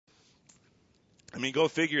I mean, go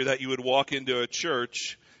figure that you would walk into a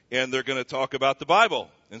church and they're going to talk about the Bible.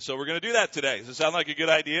 And so we're going to do that today. Does it sound like a good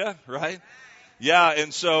idea, right? Yeah,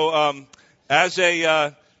 and so as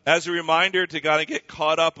a reminder to kind of get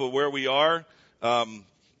caught up with where we are,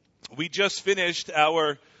 we just finished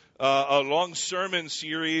our a long sermon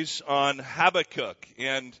series on Habakkuk,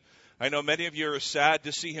 and I know many of you are sad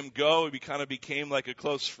to see him go. He kind of became like a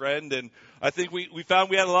close friend, and I think we found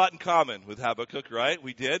we had a lot in common with Habakkuk, right?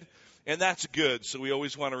 We did, and that's good, so we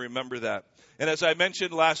always want to remember that. And as I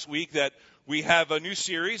mentioned last week, that we have a new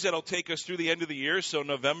series that'll take us through the end of the year, so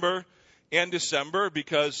November and December,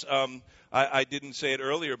 because I didn't say it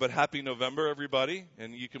earlier, but happy November, everybody,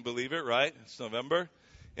 and you can believe it, right? It's November,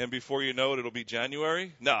 and before you know it, it'll be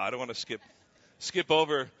January. No, I don't want to skip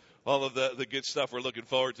over all of the good stuff we're looking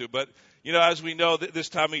forward to. But, you know, as we know, this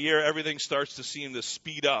time of year, everything starts to seem to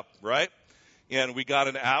speed up, right? And we got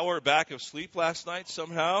an hour back of sleep last night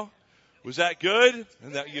somehow. Was that good?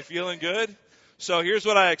 And that you feeling good? So here's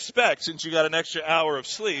what I expect, since you got an extra hour of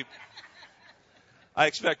sleep. I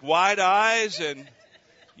expect wide eyes and,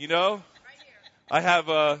 you know, I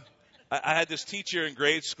had this teacher in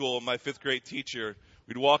grade school, my 5th grade teacher.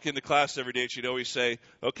 We'd walk into class every day and she'd always say,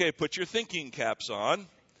 okay, put your thinking caps on.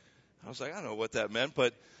 I was like, I don't know what that meant,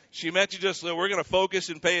 but she meant we're going to focus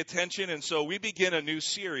and pay attention. And so we begin a new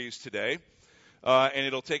series today, and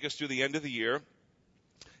it'll take us through the end of the year.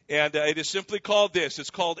 And it is simply called this. It's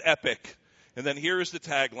called Epic. And then here is the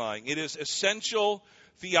tagline. It is Essential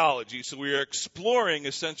Theology. So we are exploring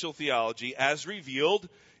essential theology as revealed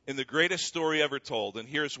in the greatest story ever told. And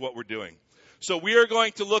here's what we're doing. So we are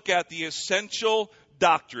going to look at the essential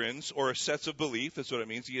doctrines, or sets of belief, that's what it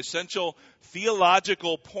means, the essential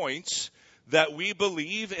theological points that we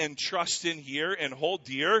believe and trust in here and hold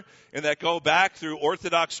dear, and that go back through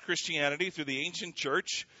Orthodox Christianity, through the ancient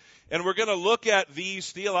church. And we're going to look at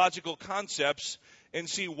these theological concepts and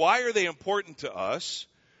see why are they important to us,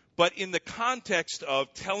 but in the context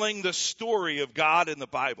of telling the story of God in the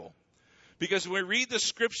Bible. Because when we read the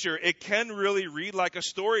scripture, it can really read like a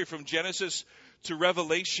story from Genesis to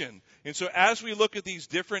Revelation. And so as we look at these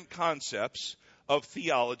different concepts of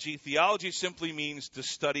theology, theology simply means to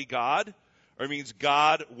study God, or it means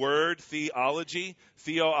God, word, theology.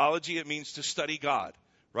 Theology, it means to study God,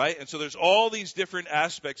 right? And so there's all these different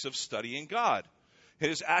aspects of studying God,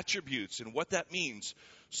 his attributes and what that means.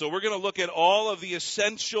 So we're going to look at all of the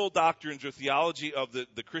essential doctrines or theology of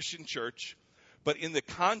the Christian church, but in the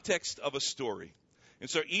context of a story. And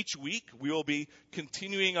so each week we will be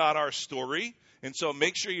continuing on our story. And so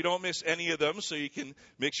make sure you don't miss any of them so you can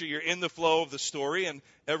make sure you're in the flow of the story. And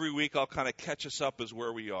every week I'll kind of catch us up as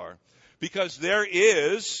where we are. Because there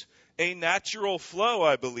is a natural flow,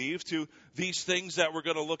 I believe, to these things that we're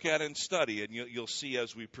going to look at and study. And you'll see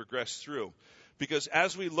as we progress through. Because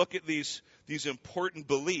as we look at these important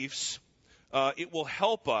beliefs, it will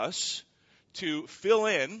help us to fill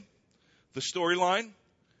in the storyline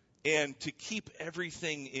and to keep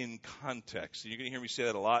everything in context. And you're going to hear me say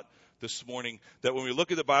that a lot this morning, that when we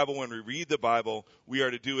look at the Bible, when we read the Bible, we are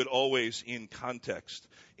to do it always in context.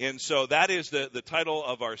 And so that is the title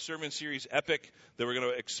of our sermon series, Epic, that we're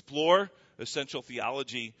going to explore essential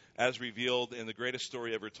theology as revealed in the greatest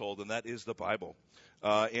story ever told, and that is the Bible.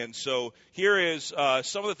 And so here is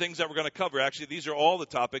some of the things that we're going to cover. Actually, these are all the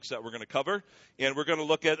topics that we're going to cover. And we're going to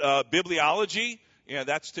look at Bibliology. And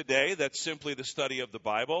that's today. That's simply the study of the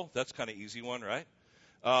Bible. That's kind of easy one, right?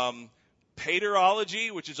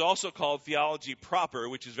 Paterology, which is also called theology proper,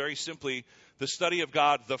 which is very simply the study of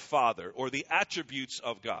God the Father, or the attributes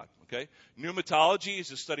of God. Okay? Pneumatology is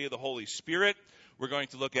the study of the Holy Spirit. We're going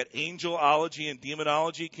to look at angelology and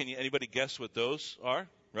demonology. Can anybody guess what those are?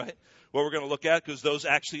 Right? What we're going to look at, because those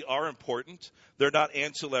actually are important. They're not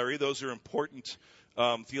ancillary. Those are important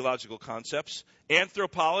theological concepts.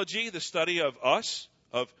 Anthropology, the study of us,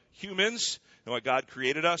 of humans, and why God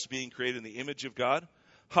created us, being created in the image of God.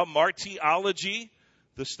 Hamartiology,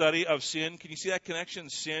 the study of sin. Can you see that connection,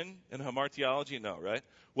 sin and hamartiology? No, right?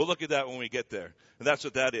 We'll look at that when we get there. And that's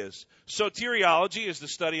what that is. Soteriology is the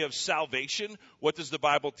study of salvation. What does the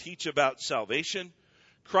Bible teach about salvation?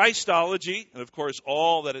 Christology, and of course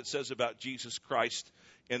all that it says about Jesus Christ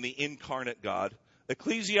and the incarnate God.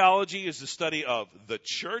 Ecclesiology is the study of the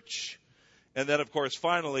church. And then, of course,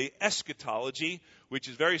 finally, eschatology, which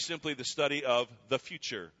is very simply the study of the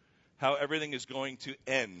future, how everything is going to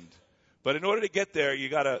end. But in order to get there, you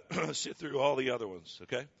got to sit through all the other ones,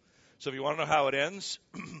 okay? So if you want to know how it ends,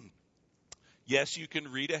 yes, you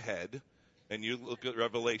can read ahead, and you look at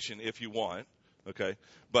Revelation if you want. Okay?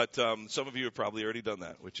 But some of you have probably already done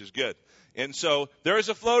that, which is good. And so there is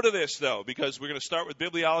a flow to this, though, because we're going to start with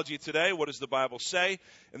bibliology today. What does the Bible say?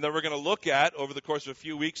 And then we're going to look at, over the course of a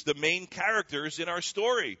few weeks, the main characters in our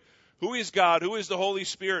story. Who is God? Who is the Holy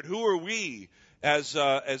Spirit? Who are we as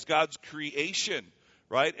God's creation?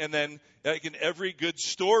 Right? And then, like in every good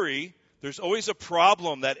story, there's always a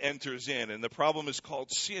problem that enters in, and the problem is called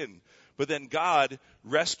sin. But then God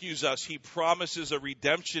rescues us. He promises a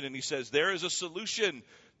redemption, and he says there is a solution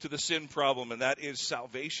to the sin problem, and that is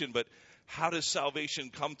salvation. But how does salvation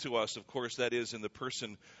come to us? Of course, that is in the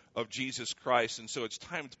person of Jesus Christ. And so it's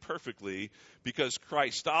timed perfectly because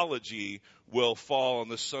Christology will fall on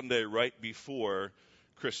the Sunday right before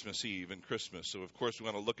Christmas Eve and Christmas. So, of course, we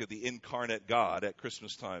want to look at the incarnate God at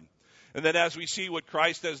Christmas time. And then as we see what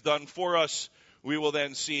Christ has done for us, we will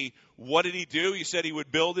then see, what did he do? He said he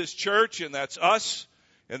would build his church, and that's us.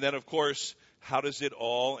 And then, of course, how does it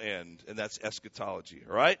all end? And that's eschatology,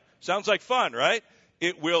 all right? Sounds like fun, right?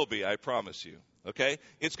 It will be, I promise you, okay?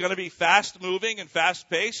 It's going to be fast-moving and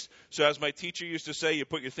fast-paced. So as my teacher used to say, you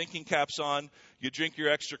put your thinking caps on, you drink your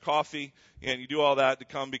extra coffee, and you do all that to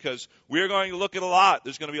come, because we're going to look at a lot.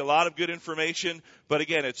 There's going to be a lot of good information. But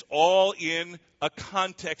again, it's all in a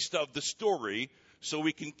context of the story, so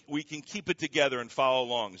we can keep it together and follow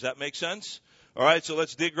along. Does that make sense? All right, so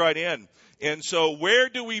let's dig right in. And so where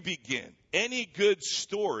do we begin? Any good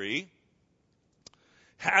story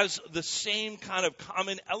has the same kind of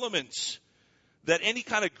common elements that any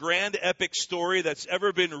kind of grand epic story that's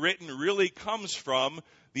ever been written really comes from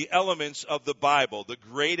the elements of the Bible, the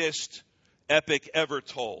greatest epic ever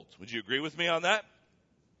told. Would you agree with me on that?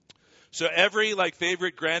 So every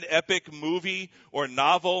favorite grand epic movie or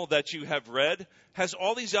novel that you have read has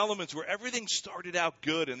all these elements where everything started out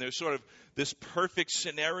good and there's sort of this perfect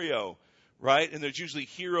scenario, right? And there's usually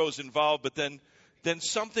heroes involved, but then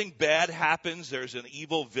something bad happens. There's an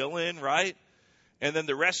evil villain, right? And then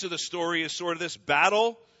the rest of the story is sort of this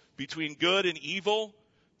battle between good and evil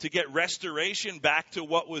to get restoration back to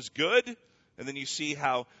what was good. And then you see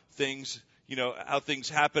how things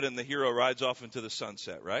happen and the hero rides off into the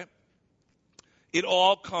sunset, right? It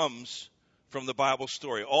all comes from the Bible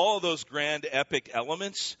story. All of those grand epic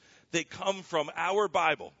elements, they come from our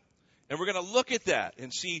Bible. And we're going to look at that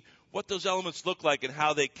and see what those elements look like and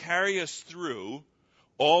how they carry us through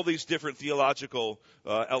all these different theological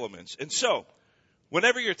elements. And so,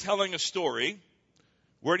 whenever you're telling a story,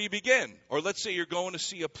 where do you begin? Or let's say you're going to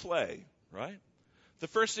see a play, right? The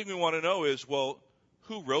first thing we want to know is, well,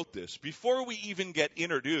 who wrote this? Before we even get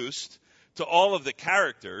introduced to all of the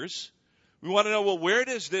characters, we want to know, well, where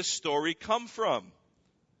does this story come from?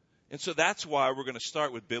 And so that's why we're going to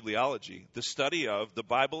start with bibliology, the study of the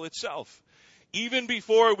Bible itself. Even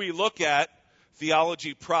before we look at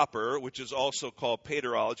theology proper, which is also called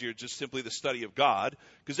paterology, or just simply the study of God,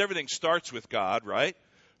 because everything starts with God, right?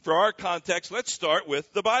 For our context, let's start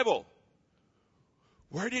with the Bible.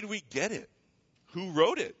 Where did we get it? Who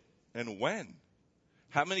wrote it? And when?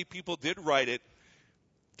 How many people did write it?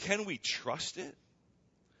 Can we trust it?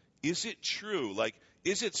 Is it true?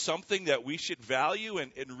 Is it something that we should value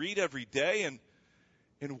and read every day?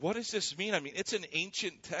 And what does this mean? I mean, it's an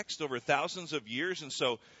ancient text over thousands of years, and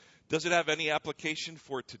so does it have any application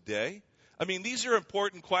for today? I mean, these are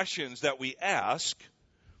important questions that we ask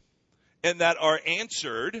and that are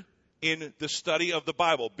answered in the study of the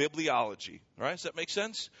Bible, bibliology. All right, does that make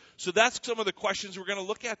sense? So that's some of the questions we're going to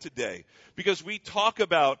look at today, because we talk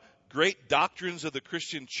about great doctrines of the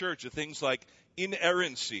Christian church, of things like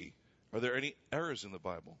inerrancy. Are there any errors in the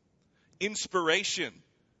Bible? Inspiration.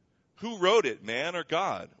 Who wrote it, man or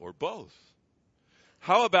God, or both?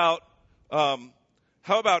 How about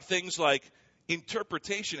things like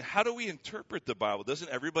interpretation? How do we interpret the Bible? Doesn't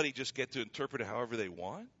everybody just get to interpret it however they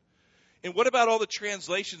want? And what about all the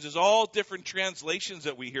translations? There's all different translations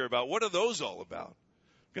that we hear about. What are those all about?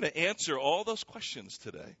 I'm going to answer all those questions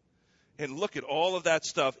today and look at all of that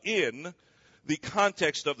stuff in the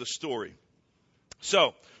context of the story.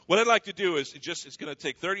 So what I'd like to do is it's going to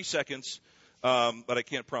take 30 seconds, but I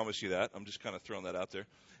can't promise you that. I'm just kind of throwing that out there.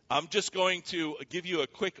 I'm just going to give you a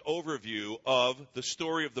quick overview of the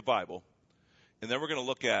story of the Bible, and then we're going to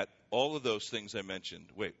look at all of those things I mentioned.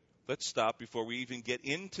 Wait, let's stop before we even get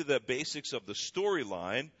into the basics of the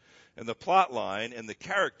storyline and the plot line and the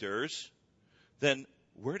characters. Then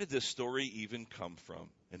where did this story even come from?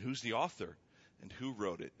 And who's the author? And who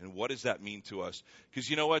wrote it? And what does that mean to us? Because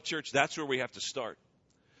you know what, church? That's where we have to start.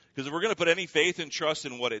 Because if we're going to put any faith and trust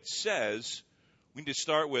in what it says, we need to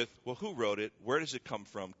start with, well, who wrote it? Where does it come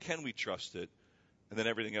from? Can we trust it? And then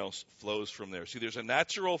everything else flows from there. See, there's a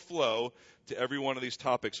natural flow to every one of these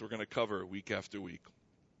topics we're going to cover week after week.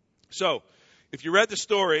 So, If you read the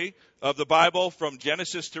story of the Bible from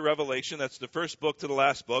Genesis to Revelation, that's the first book to the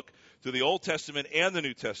last book, to the Old Testament and the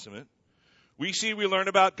New Testament, we learn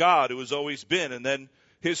about God who has always been, and then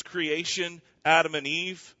his creation, Adam and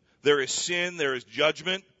Eve. There is sin, there is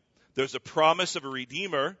judgment, there's a promise of a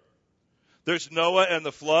Redeemer. There's Noah and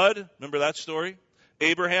the flood. Remember that story?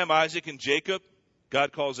 Abraham, Isaac, and Jacob.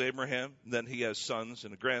 God calls Abraham, and then he has sons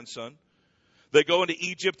and a grandson. They go into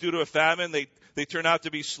Egypt due to a famine. They turn out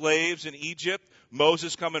to be slaves in Egypt.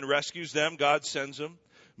 Moses comes and rescues them. God sends him.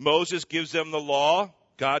 Moses gives them the law.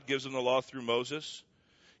 God gives them the law through Moses.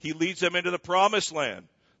 He leads them into the promised land.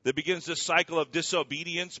 That begins this cycle of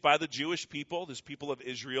disobedience by the Jewish people, this people of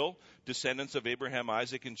Israel, descendants of Abraham,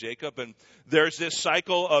 Isaac, and Jacob. And there's this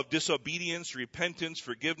cycle of disobedience, repentance,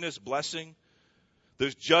 forgiveness, blessing.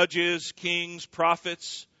 There's judges, kings,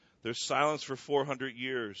 prophets. There's silence for 400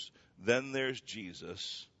 years. Then there's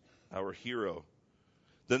Jesus, our hero.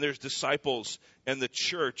 Then there's disciples and the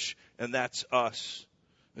church, and that's us.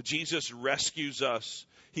 Jesus rescues us.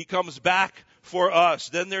 He comes back for us.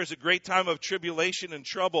 Then there's a great time of tribulation and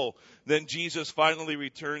trouble. Then Jesus finally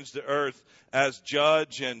returns to earth as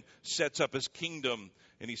judge and sets up his kingdom.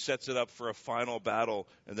 And he sets it up for a final battle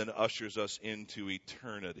and then ushers us into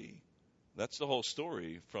eternity. That's the whole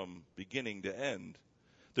story from beginning to end.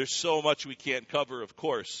 There's so much we can't cover, of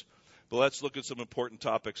course. But let's look at some important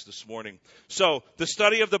topics this morning. So, the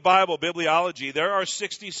study of the Bible, Bibliology, there are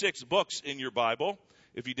 66 books in your Bible,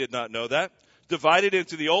 if you did not know that, divided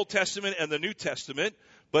into the Old Testament and the New Testament,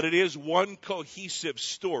 but it is one cohesive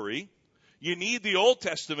story. You need the Old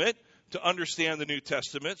Testament to understand the New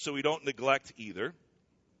Testament, so we don't neglect either.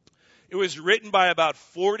 It was written by about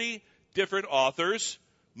 40 different authors,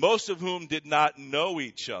 most of whom did not know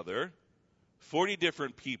each other. 40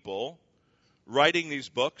 different people writing these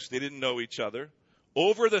books. They didn't know each other.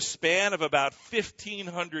 Over the span of about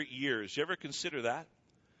 1,500 years. You ever consider that?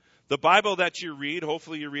 The Bible that you read,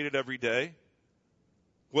 hopefully you read it every day,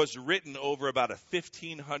 was written over about a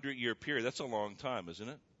 1,500-year period. That's a long time, isn't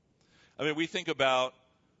it? I mean, we think about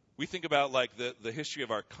like the history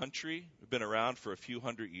of our country. We've been around for a few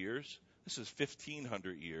hundred years. This is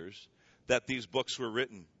 1,500 years that these books were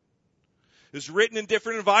written. It was written in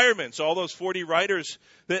different environments. All those 40 writers,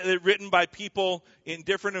 they're written by people in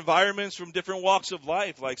different environments from different walks of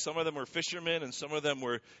life. Like some of them were fishermen and some of them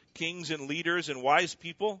were kings and leaders and wise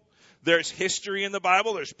people. There's history in the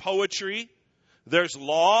Bible. There's poetry. There's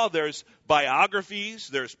law. There's biographies.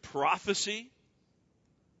 There's prophecy.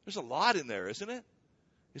 There's a lot in there, isn't it?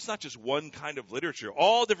 It's not just one kind of literature,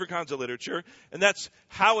 all different kinds of literature, and that's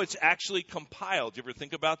how it's actually compiled. You ever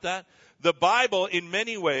think about that? The Bible, in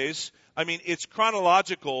many ways, I mean, it's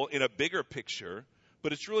chronological in a bigger picture,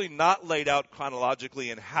 but it's really not laid out chronologically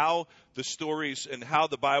in how the stories and how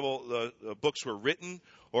the Bible books were written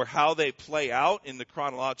or how they play out in the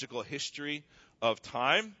chronological history of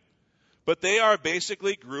time. But they are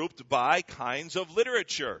basically grouped by kinds of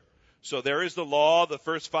literature. So there is the law, the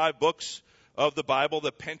first 5 books of the Bible,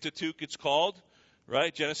 the Pentateuch it's called,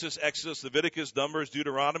 right? Genesis, Exodus, Leviticus, Numbers,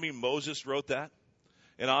 Deuteronomy. Moses wrote that,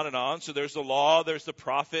 and on and on. So there's the law, there's the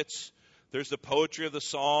prophets, there's the poetry of the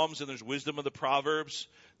Psalms, and there's wisdom of the Proverbs.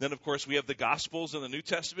 Then, of course, we have the Gospels in the New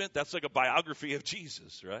Testament. That's like a biography of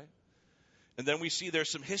Jesus, right? And then we see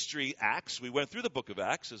there's some history, Acts. We went through the book of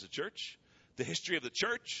Acts as a church, the history of the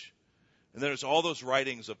church. And there's all those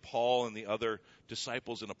writings of Paul and the other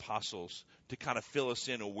disciples and apostles to kind of fill us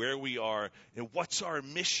in on where we are and what's our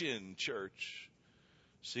mission, church.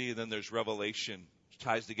 See, and then there's Revelation, which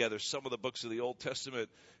ties together some of the books of the Old Testament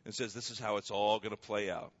and says this is how it's all going to play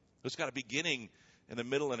out. It's got a beginning and a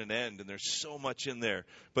middle and an end, and there's so much in there.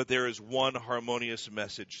 But there is one harmonious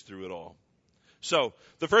message through it all. So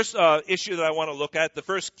the first issue that I want to look at, the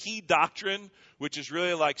first key doctrine, which is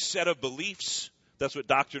really like set of beliefs, that's what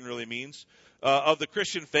doctrine really means, of the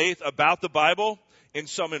Christian faith about the Bible and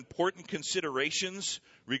some important considerations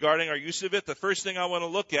regarding our use of it. The first thing I want to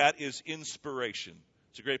look at is inspiration.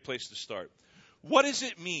 It's a great place to start. What does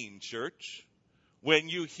it mean, church, when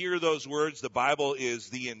you hear those words, the Bible is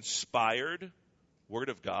the inspired Word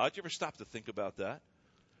of God? You ever stop to think about that?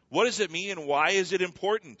 What does it mean and why is it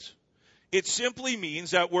important? It simply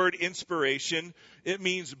means, that word inspiration, it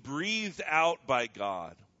means breathed out by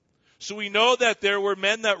God. So we know that there were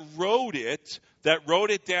men that wrote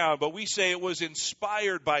it down, but we say it was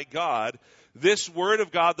inspired by God. This Word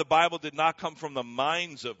of God, the Bible, did not come from the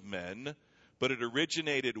minds of men, but it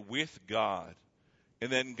originated with God.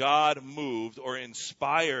 And then God moved or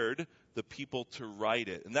inspired the people to write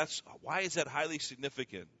it. And why is that highly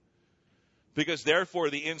significant? Because therefore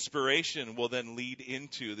the inspiration will then lead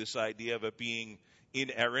into this idea of it being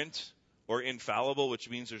inerrant or infallible, which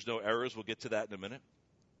means there's no errors. We'll get to that in a minute.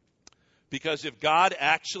 Because if God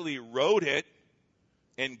actually wrote it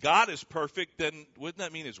and God is perfect, then wouldn't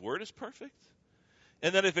that mean his word is perfect?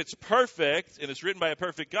 And then if it's perfect and it's written by a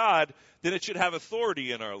perfect God, then it should have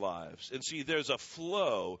authority in our lives. And see, there's a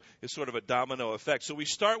flow. It's sort of a domino effect. So we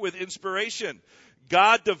start with inspiration.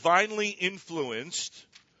 God divinely influenced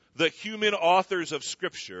the human authors of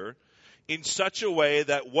Scripture in such a way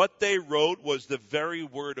that what they wrote was the very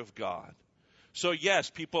word of God. So yes,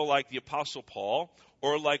 people like the Apostle Paul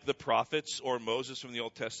or like the prophets or Moses from the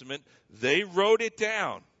Old Testament, they wrote it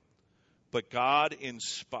down. But God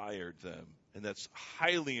inspired them. And that's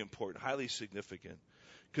highly important, highly significant.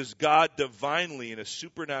 Because God divinely, in a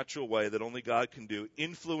supernatural way that only God can do,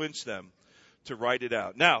 influenced them to write it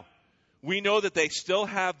out. Now, we know that they still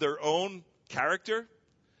have their own character,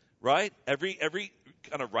 right? Every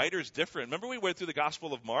kind of writer is different. Remember we went through the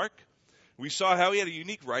Gospel of Mark? We saw how he had a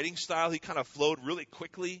unique writing style. He kind of flowed really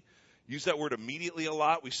quickly. Used that word immediately a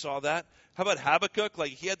lot. We saw that. How about Habakkuk?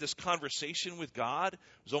 Like he had this conversation with God. It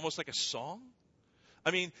was almost like a song. I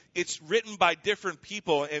mean, it's written by different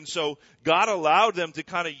people, and so God allowed them to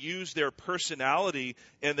kind of use their personality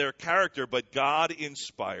and their character, but God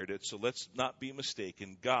inspired it. So let's not be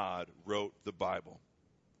mistaken. God wrote the Bible.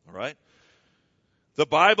 All right? The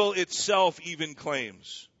Bible itself even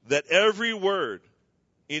claims that every word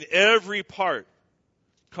in every part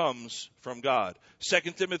comes from God.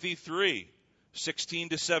 2 Timothy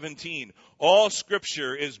 3:16-17. All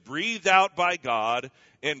Scripture is breathed out by God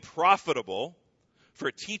and profitable for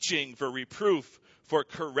teaching, for reproof, for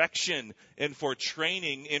correction, and for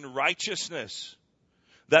training in righteousness,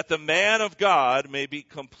 that the man of God may be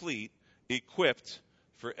complete, equipped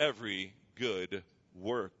for every good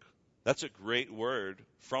work. That's a great word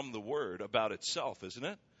from the Word about itself, isn't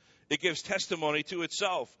it? It gives testimony to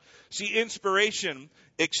itself. See, inspiration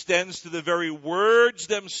extends to the very words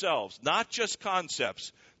themselves, not just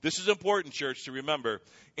concepts. This is important, church, to remember.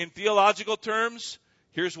 In theological terms,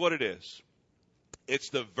 here's what it is. It's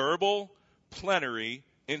the verbal plenary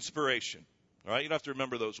inspiration. All right, you don't have to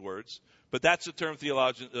remember those words, but that's the term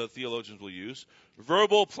theologians will use.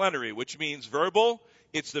 Verbal plenary, which means verbal,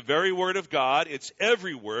 it's the very word of God, it's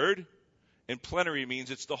every word, and plenary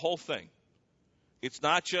means it's the whole thing. It's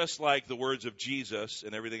not just like the words of Jesus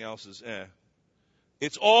and everything else is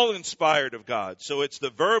It's all inspired of God. So it's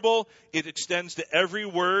the verbal, it extends to every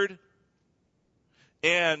word,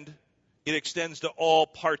 and it extends to all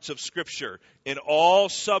parts of Scripture in all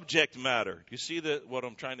subject matter. Do you see what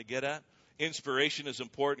I'm trying to get at? Inspiration is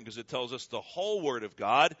important because it tells us the whole Word of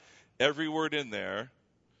God. Every word in there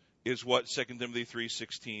is what 2 Timothy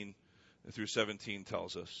 3:16-17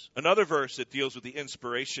 tells us. Another verse that deals with the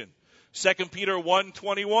inspiration, 2 Peter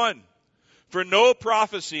 1:21. For no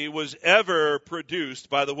prophecy was ever produced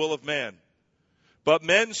by the will of man, but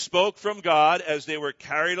men spoke from God as they were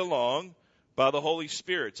carried along by the Holy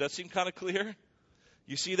Spirit. Does that seem kind of clear?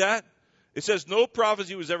 You see that? It says no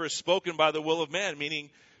prophecy was ever spoken by the will of man, meaning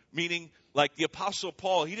like the Apostle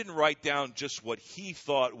Paul, he didn't write down just what he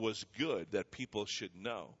thought was good that people should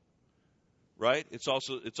know. Right? It's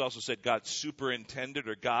also said God superintended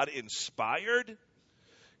or God inspired.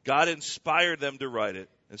 God inspired them to write it.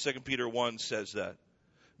 And 2 Peter 1 says that.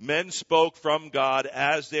 Men spoke from God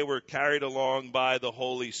as they were carried along by the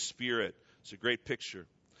Holy Spirit. It's a great picture.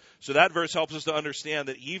 So that verse helps us to understand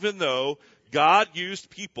that even though God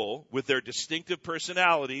used people with their distinctive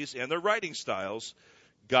personalities and their writing styles,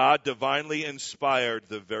 God divinely inspired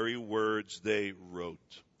the very words they wrote.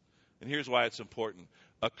 And here's why it's important.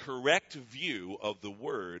 A correct view of the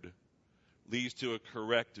Word leads to a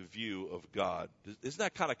correct view of God. Isn't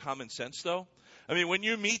that kind of common sense, though? I mean, when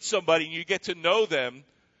you meet somebody and you get to know them,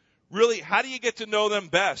 really, how do you get to know them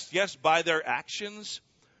best? Yes, by their actions,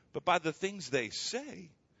 but by the things they say.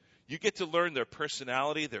 You get to learn their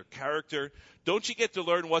personality, their character. Don't you get to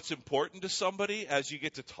learn what's important to somebody as you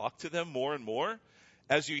get to talk to them more and more?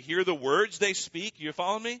 As you hear the words they speak, you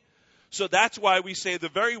follow me? So that's why we say the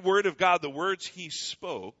very word of God, the words he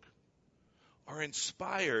spoke, are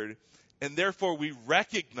inspired, and therefore we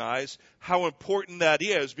recognize how important that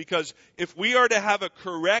is, because if we are to have a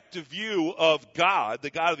correct view of God, the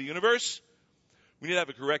God of the universe, we need to have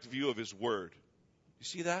a correct view of his word. You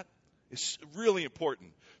see that? It's really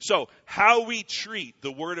important. So how we treat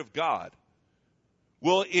the Word of God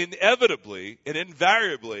will inevitably and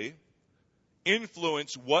invariably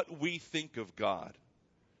influence what we think of God.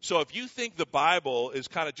 So if you think the Bible is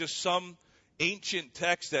kind of just some ancient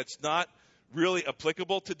text that's not really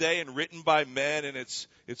applicable today and written by men and it's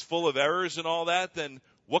full of errors and all that, then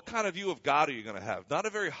what kind of view of God are you going to have? Not a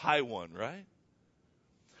very high one, right?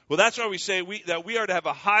 Well, that's why we say that we are to have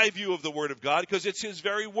a high view of the Word of God, because it's His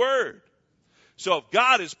very Word. So if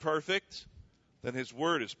God is perfect, then His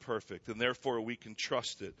Word is perfect, and therefore we can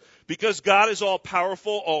trust it. Because God is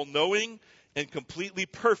all-powerful, all-knowing, and completely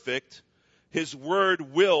perfect, His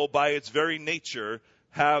Word will, by its very nature,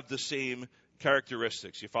 have the same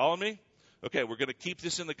characteristics. You follow me? Okay, we're going to keep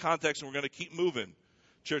this in the context, and we're going to keep moving,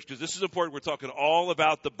 church, because this is important. We're talking all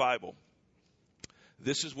about the Bible.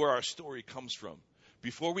 This is where our story comes from.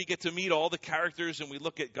 Before we get to meet all the characters and we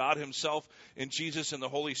look at God Himself and Jesus and the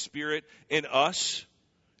Holy Spirit and us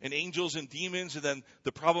and angels and demons, and then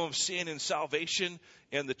the problem of sin and salvation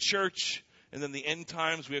and the church, and then the end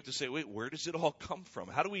times, we have to say, wait, where does it all come from?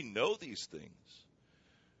 How do we know these things?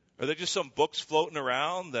 Are there just some books floating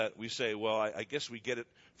around that we say, well, I guess we get it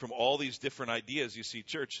from all these different ideas? You see,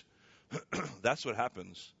 church, that's what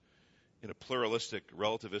happens in a pluralistic,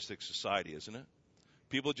 relativistic society, isn't it?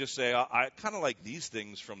 People just say, I kind of like these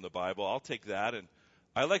things from the Bible. I'll take that. And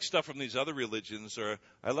I like stuff from these other religions, or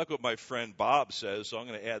I like what my friend Bob says, so I'm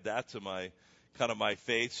going to add that to my kind of my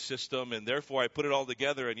faith system. And therefore, I put it all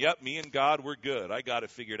together. And yep, me and God, we're good. I got it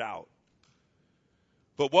figured out.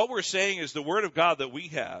 But what we're saying is the Word of God that we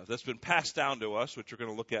have, that's been passed down to us, which we're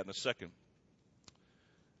going to look at in a second,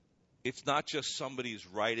 it's not just somebody's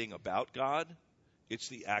writing about God. It's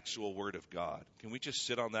the actual Word of God. Can we just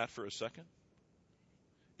sit on that for a second?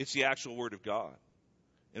 It's the actual Word of God.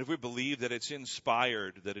 And if we believe that it's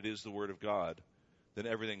inspired, that it is the Word of God, then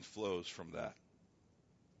everything flows from that.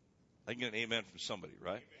 I can get an amen from somebody,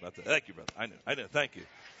 right? Thank you, brother. I know. Thank you.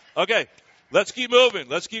 Okay, let's keep moving.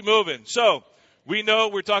 So, we know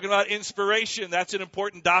we're talking about inspiration. That's an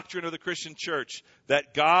important doctrine of the Christian church,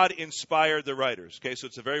 that God inspired the writers. Okay, so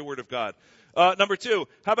it's the very Word of God. Number two,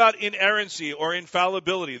 how about inerrancy or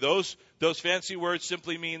infallibility? Those fancy words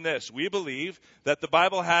simply mean this. We believe that the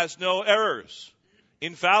Bible has no errors.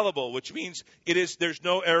 Infallible, which means there's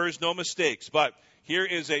no errors, no mistakes. But here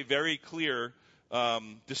is a very clear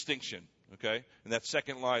distinction, okay? In that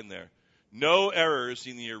second line there. No errors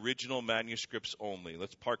in the original manuscripts only.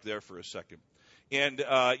 Let's park there for a second. And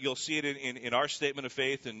you'll see it in our statement of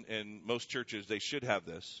faith, and most churches, they should have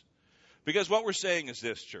this. Because what we're saying is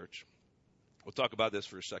this, church. We'll talk about this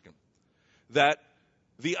for a second. That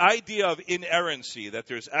the idea of inerrancy, that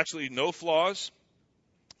there's actually no flaws,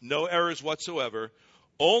 no errors whatsoever,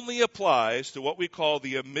 only applies to what we call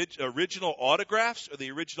the original autographs or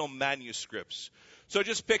the original manuscripts. So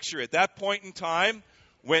just picture it. That point in time,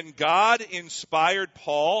 when God inspired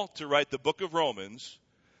Paul to write the book of Romans,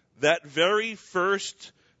 that very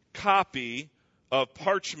first copy of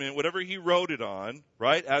parchment, whatever he wrote it on,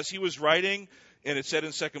 right, as he was writing, and it said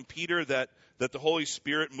in 2 Peter that the Holy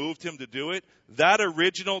Spirit moved him to do it, that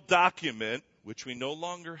original document, which we no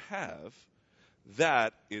longer have,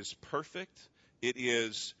 that is perfect. It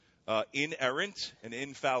is inerrant and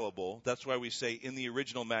infallible. That's why we say in the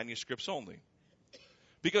original manuscripts only.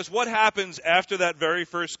 Because what happens after that very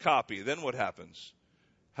first copy? Then what happens?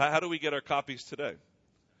 How do we get our copies today?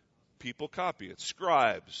 People copy it.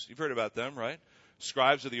 Scribes. You've heard about them, right?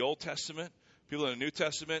 Scribes of the Old Testament, people in the New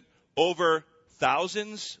Testament, over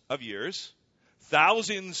thousands of years,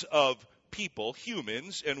 thousands of people,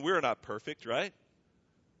 humans, and we're not perfect, right?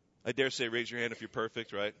 I dare say raise your hand if you're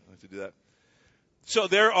perfect, right? I have to do that. So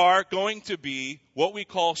there are going to be what we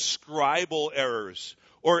call scribal errors,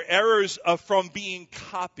 or errors from being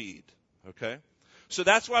copied, okay? So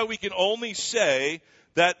that's why we can only say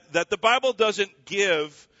that the Bible doesn't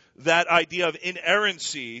give that idea of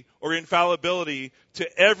inerrancy or infallibility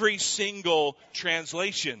to every single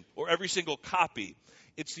translation or every single copy.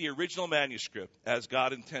 It's the original manuscript as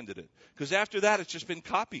God intended it. Because after that, it's just been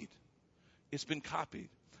copied. It's been copied.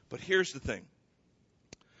 But here's the thing.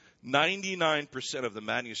 99% of the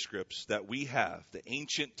manuscripts that we have, the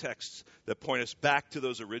ancient texts that point us back to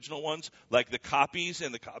those original ones, like the copies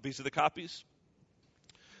and the copies of the copies,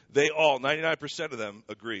 they all, 99% of them,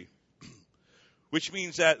 agree. Which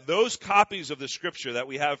means that those copies of the Scripture that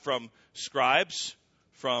we have from scribes,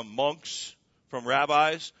 from monks, from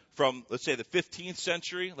rabbis, from, let's say, the 15th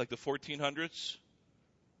century, like the 1400s,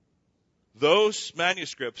 those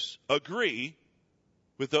manuscripts agree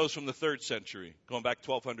with those from the 3rd century, going back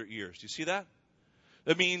 1,200 years. Do you see that?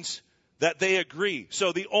 That means that they agree.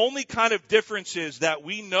 So the only kind of differences that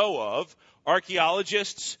we know of,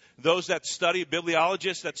 archaeologists, those that study,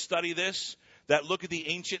 bibliologists that study this, that look at the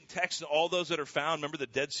ancient texts and all those that are found, remember the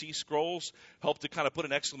Dead Sea Scrolls help to kind of put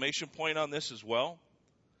an exclamation point on this as well.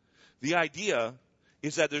 The idea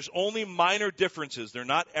is that there's only minor differences. They're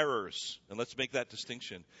not errors. And let's make that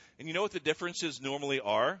distinction. And you know what the differences normally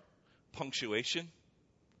are? Punctuation.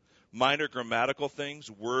 minor grammatical things,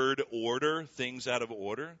 word order, things out of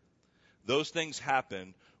order, those things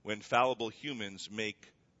happen when fallible humans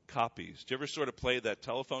make copies. Do you ever sort of play that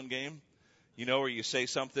telephone game? You know, where you say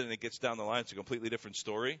something and it gets down the line, it's a completely different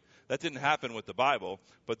story. That didn't happen with the Bible,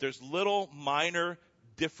 but there's little minor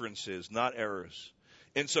differences, not errors.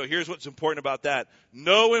 And so here's what's important about that.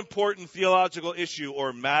 No important theological issue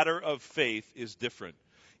or matter of faith is different.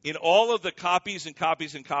 In all of the copies and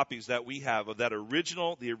copies and copies that we have of the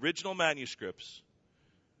original manuscripts,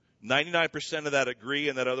 99% of that agree,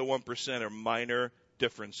 and that other 1% are minor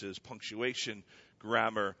differences, punctuation,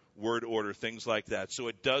 grammar, word order, things like that. So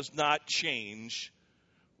it does not change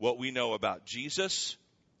what we know about Jesus,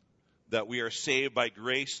 that we are saved by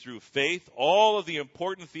grace through faith. All of the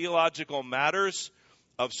important theological matters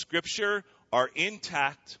of Scripture are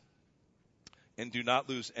intact and do not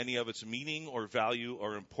lose any of its meaning or value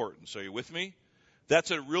or importance. Are you with me?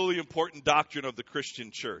 That's a really important doctrine of the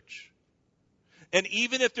Christian church. And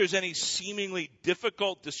even if there's any seemingly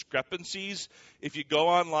difficult discrepancies, if you go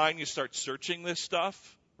online, you start searching this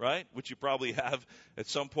stuff, right, which you probably have at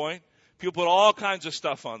some point, people put all kinds of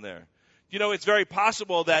stuff on there. You know, it's very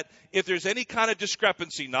possible that if there's any kind of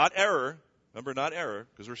discrepancy, not error, remember, not error,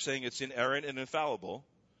 because we're saying it's inerrant and infallible,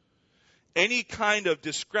 any kind of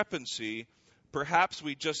discrepancy, perhaps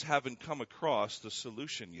we just haven't come across the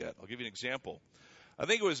solution yet. I'll give you an example. I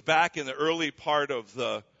think it was back in the early part of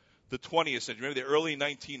the 20th century, maybe the early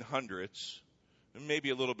 1900s, maybe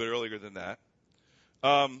a little bit earlier than that.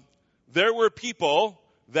 There were people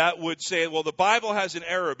that would say, well, the Bible has an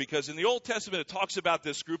error because in the Old Testament it talks about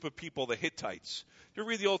this group of people, the Hittites. You ever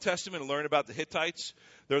read the Old Testament and learn about the Hittites?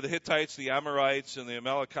 They're the Hittites, the Amorites, and the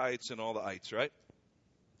Amalekites, and all the ites, right?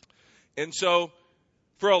 And so,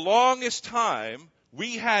 for a longest time,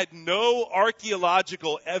 we had no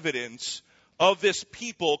archaeological evidence of this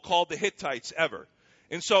people called the Hittites ever.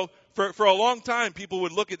 And so, for a long time, people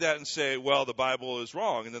would look at that and say, well, the Bible is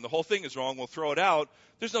wrong, and then the whole thing is wrong, we'll throw it out.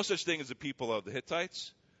 There's no such thing as the people of the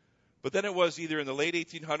Hittites. But then it was either in the late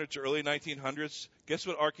 1800s or early 1900s, guess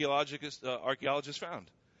what archaeologists found?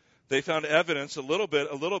 They found evidence, a little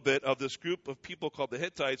bit of this group of people called the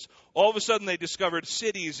Hittites. All of a sudden, they discovered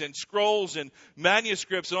cities and scrolls and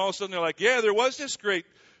manuscripts, and all of a sudden, they're like, yeah, there was this great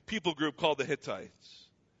people group called the Hittites.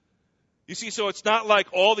 You see, so it's not like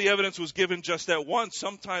all the evidence was given just at once.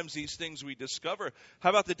 Sometimes these things we discover. How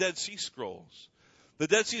about the Dead Sea Scrolls? The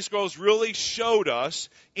Dead Sea Scrolls really showed us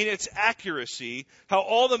in its accuracy how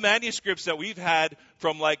all the manuscripts that we've had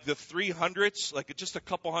from like the 300s, like just a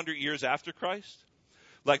couple hundred years after Christ,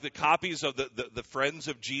 like the copies of the friends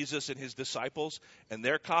of Jesus and his disciples and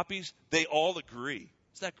their copies, they all agree.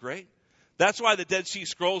 Isn't that great? That's why the Dead Sea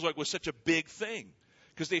Scrolls was such a big thing.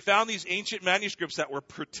 Because they found these ancient manuscripts that were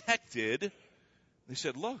protected. They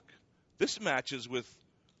said, look, this matches with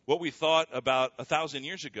what we thought about 1,000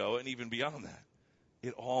 years ago and even beyond that.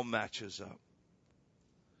 It all matches up.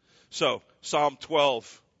 So, Psalm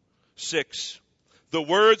 12:6. The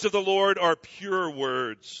words of the Lord are pure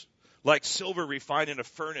words, like silver refined in a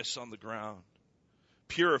furnace on the ground,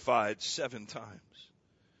 purified 7 times.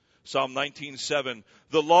 Psalm 19:7.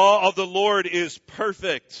 The law of the Lord is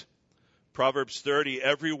perfect. Proverbs 30,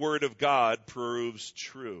 every word of God proves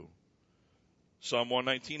true. Psalm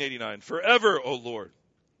 119:89, forever, O Lord,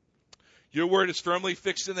 your word is firmly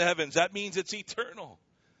fixed in the heavens. That means it's eternal.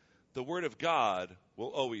 The word of God will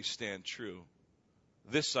always stand true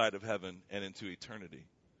this side of heaven and into eternity.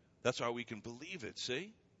 That's why we can believe it,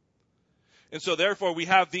 see? And so therefore we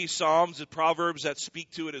have these Psalms and Proverbs that speak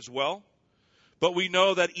to it as well. But we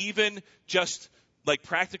know that even just like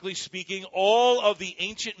practically speaking, all of the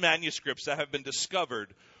ancient manuscripts that have been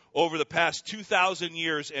discovered over the past 2,000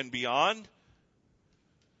 years and beyond,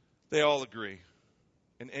 they all agree.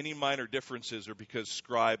 And any minor differences are because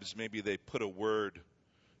scribes, maybe they put a word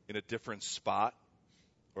in a different spot,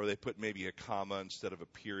 or they put maybe a comma instead of a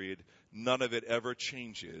period. None of it ever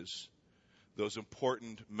changes those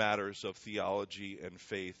important matters of theology and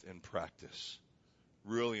faith and practice.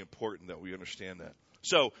 Really important that we understand that.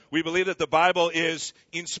 So, we believe that the Bible is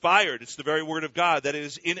inspired. It's the very Word of God. That it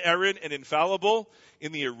is inerrant and infallible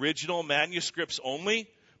in the original manuscripts only.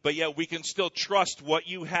 But yet we can still trust what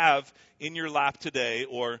you have in your lap today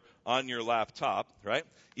or on your laptop, right?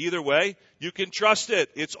 Either way, you can trust it.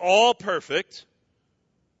 It's all perfect.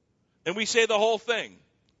 And we say the whole thing.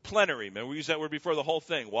 Plenary. Remember, we used that word before, the whole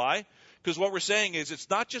thing. Why? Because what we're saying is it's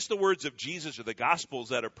not just the words of Jesus or the Gospels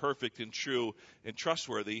that are perfect and true and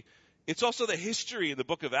trustworthy. It's also the history in the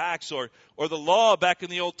book of Acts or the law back in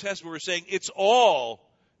the Old Testament. We're saying it's all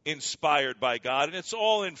inspired by God and it's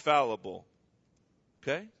all infallible.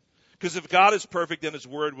 Okay? Because if God is perfect, then his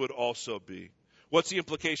word would also be. What's the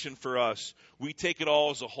implication for us? We take it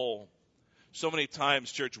all as a whole. So many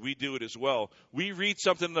times, church, we do it as well. We read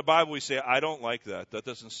something in the Bible, we say, I don't like that. That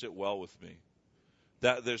doesn't sit well with me.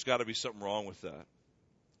 There's got to be something wrong with that.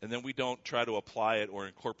 And then we don't try to apply it or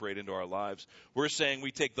incorporate it into our lives. We're saying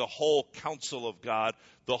we take the whole counsel of God,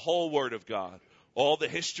 the whole Word of God, all the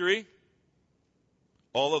history,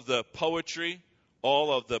 all of the poetry,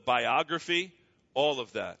 all of the biography, all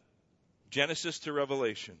of that. Genesis to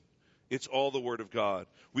Revelation. It's all the Word of God.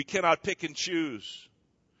 We cannot pick and choose.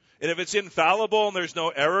 And if it's infallible and there's no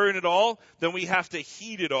error in it all, then we have to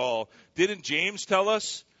heed it all. Didn't James tell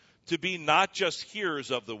us to be not just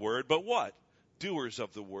hearers of the word, but what? Doers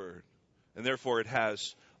of the word. And therefore it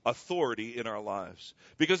has authority in our lives.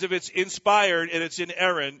 Because if it's inspired and it's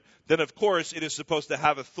inerrant, then of course it is supposed to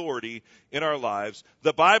have authority in our lives.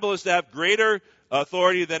 The Bible is to have greater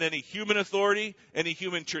authority than any human authority, any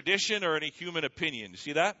human tradition, or any human opinion. You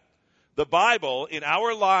see that? The Bible in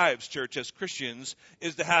our lives, church, as Christians,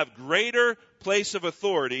 is to have greater place of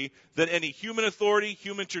authority than any human authority,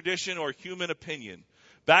 human tradition, or human opinion.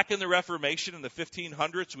 Back in the Reformation in the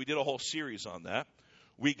 1500s, we did a whole series on that.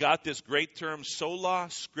 We got this great term, sola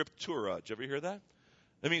scriptura. Did you ever hear that?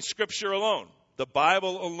 That means Scripture alone. The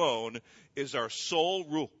Bible alone is our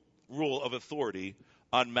sole rule of authority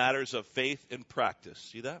on matters of faith and practice.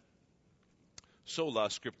 See that? Sola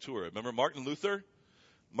scriptura. Remember Martin Luther?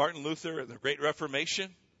 Martin Luther and the Great Reformation.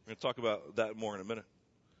 We're going to talk about that more in a minute.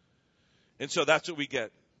 And so that's what we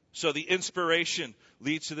get. So the inspiration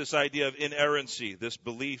leads to this idea of inerrancy, this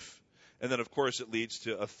belief. And then, of course, it leads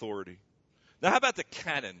to authority. Now, how about the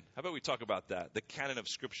canon? How about we talk about that? The canon of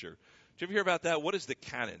Scripture. Did you ever hear about that? What is the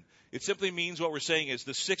canon? It simply means what we're saying is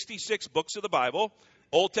the 66 books of the Bible,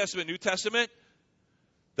 Old Testament, New Testament,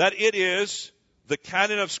 that it is the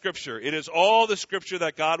canon of Scripture. It is all the Scripture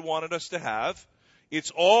that God wanted us to have.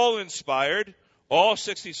 It's all inspired, all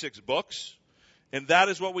 66 books, and that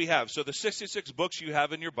is what we have. So the 66 books you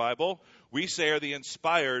have in your Bible, we say are the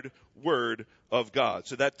inspired Word of God.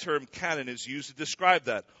 So that term canon is used to describe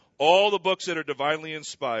that. All the books that are divinely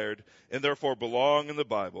inspired and therefore belong in the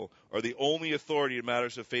Bible are the only authority in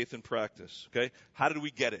matters of faith and practice. Okay? How did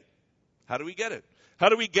we get it? How do we get it? How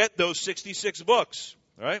do we get those 66 books?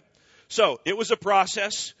 All right? So it was a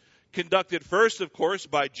process conducted first, of course,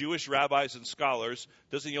 by Jewish rabbis and scholars.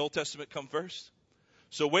 Doesn't the Old Testament come first?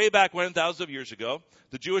 So way back when, thousands of years ago,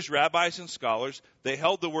 the Jewish rabbis and scholars, they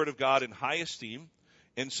held the Word of God in high esteem.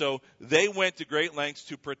 And so they went to great lengths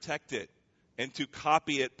to protect it and to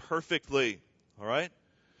copy it perfectly. All right?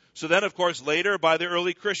 So then, of course, later by the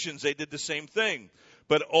early Christians, they did the same thing.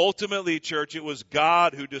 But ultimately, church, it was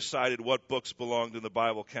God who decided what books belonged in the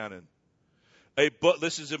Bible canon.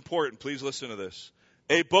 This is important. Please listen to this.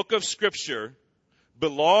 A book of Scripture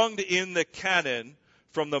belonged in the canon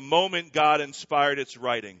from the moment God inspired its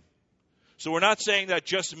writing. So we're not saying that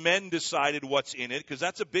just men decided what's in it, because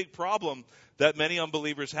that's a big problem that many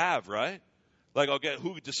unbelievers have, right? Like,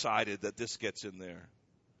 who decided that this gets in there?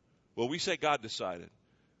 Well, we say God decided.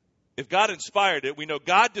 If God inspired it, we know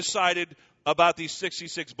God decided about these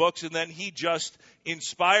 66 books, and then he just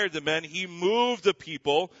inspired the men. He moved the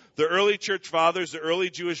people, the early church fathers, the early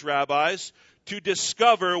Jewish rabbis, to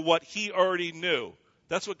discover what he already knew.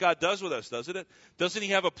 That's what God does with us, doesn't it? Doesn't he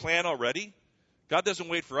have a plan already? God doesn't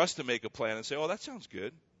wait for us to make a plan and say, oh, that sounds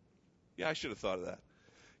good. Yeah, I should have thought of that.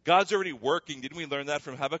 God's already working. Didn't we learn that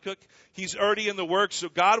from Habakkuk? He's already in the work, so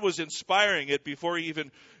God was inspiring it before he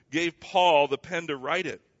even gave Paul the pen to write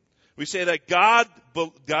it. We say that God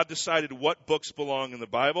decided what books belong in the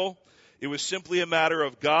Bible. It was simply a matter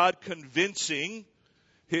of God convincing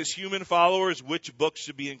his human followers which books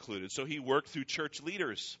should be included. So he worked through church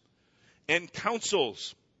leaders and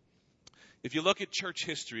councils. If you look at church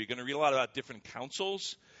history, you're going to read a lot about different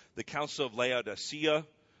councils. The Council of Laodicea,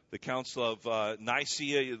 the Council of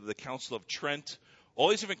Nicaea, the Council of Trent. All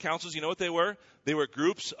these different councils, you know what they were? They were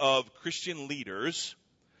groups of Christian leaders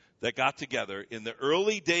that got together in the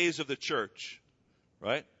early days of the church,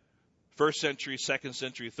 right? First century, second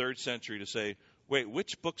century, third century, to say, wait,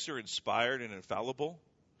 which books are inspired and infallible?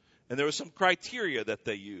 And there was some criteria that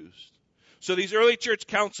they used. So these early church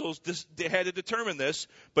councils, they had to determine this,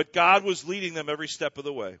 but God was leading them every step of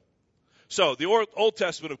the way. So the Old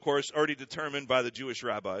Testament, of course, already determined by the Jewish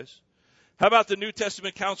rabbis. How about the New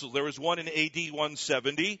Testament councils? There was one in AD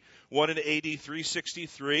 170, one in AD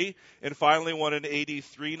 363, and finally one in AD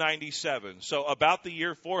 397. So about the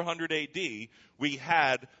year 400 AD, we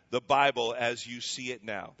had the Bible as you see it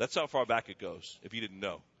now. That's how far back it goes, if you didn't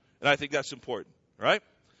know. And I think that's important, right?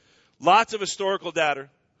 Lots of historical data.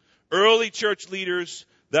 Early church leaders,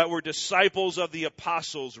 that were disciples of the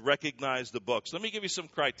apostles recognized the books. Let me give you some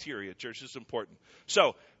criteria, church. This is important.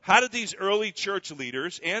 So, how did these early church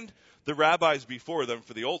leaders and the rabbis before them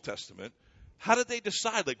for the Old Testament, how did they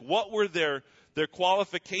decide? Like, what were their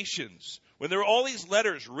qualifications? When there were all these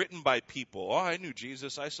letters written by people, oh, I knew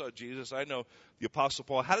Jesus, I saw Jesus, I know the Apostle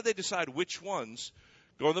Paul. How did they decide which ones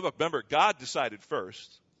go in the book? Remember, God decided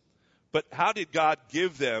first. But how did God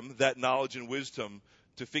give them that knowledge and wisdom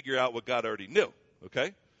to figure out what God already knew?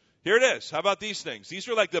 Okay? Here it is. How about these things? These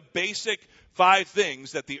are like the basic 5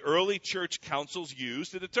 things that the early church councils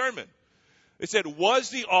used to determine. It said,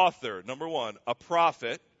 was the author, number 1, a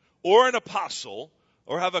prophet or an apostle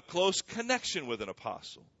or have a close connection with an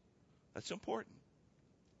apostle? That's important.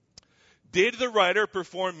 Did the writer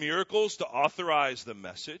perform miracles to authorize the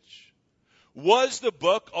message? Was the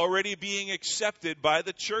book already being accepted by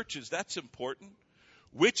the churches? That's important.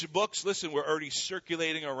 Which books, listen, were already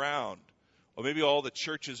circulating around? Or maybe all the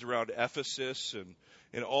churches around Ephesus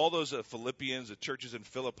and all those Philippians, the churches in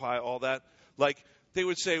Philippi, all that. Like, they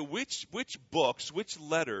would say, which books, which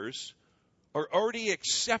letters are already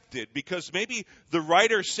accepted, because maybe the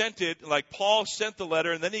writer sent it, like Paul sent the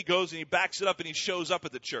letter, and then he goes and he backs it up and he shows up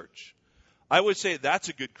at the church. I would say that's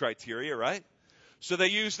a good criteria, right? So they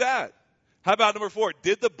use that. How about number 4?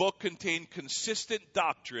 Did the book contain consistent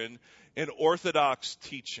doctrine and orthodox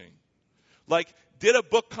teaching? Like, did a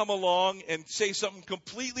book come along and say something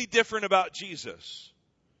completely different about Jesus?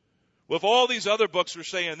 Well, if all these other books were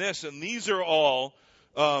saying this, and these are all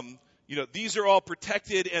these are all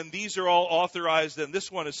protected and these are all authorized, and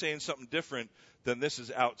this one is saying something different, then this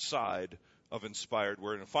is outside of inspired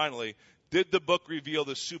word. And finally, did the book reveal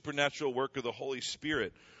the supernatural work of the Holy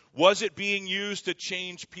Spirit? Was it being used to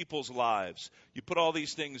change people's lives? You put all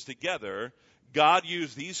these things together, God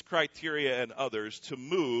used these criteria and others to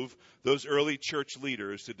move those early church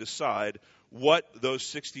leaders to decide what those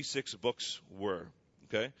 66 books were.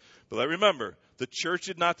 Okay? But remember, the church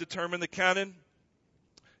did not determine the canon.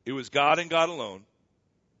 It was God and God alone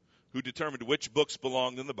who determined which books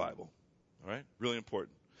belonged in the Bible. All right? Really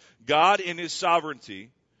important. God, in his sovereignty,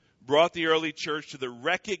 brought the early church to the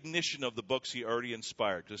recognition of the books he already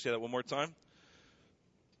inspired. Can I say that one more time?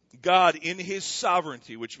 God, in his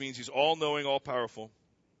sovereignty, which means he's all-knowing, all-powerful,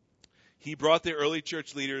 he brought the early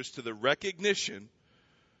church leaders to the recognition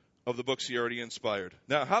of the books he already inspired.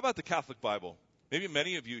 Now, how about the Catholic Bible? Maybe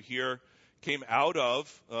many of you here came out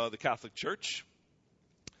of the Catholic Church.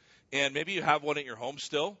 And maybe you have one at your home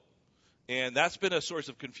still, and that's been a source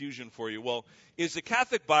of confusion for you. Well, is the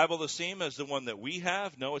Catholic Bible the same as the one that we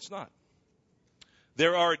have? No, it's not.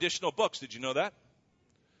 There are additional books. Did you know that?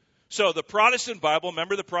 So the Protestant Bible,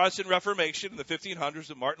 remember the Protestant Reformation in the 1500s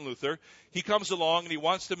with Martin Luther, he comes along and he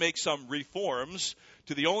wants to make some reforms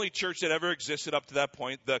to the only church that ever existed up to that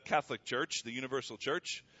point, the Catholic Church, the Universal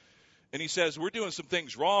Church. And he says, we're doing some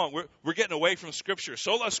things wrong. We're getting away from Scripture.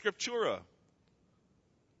 Sola Scriptura.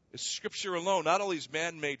 It's Scripture alone, not all these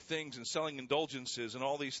man-made things and selling indulgences and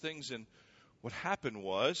all these things. And what happened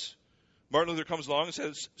was, Martin Luther comes along and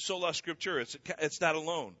says, sola Scriptura, it's that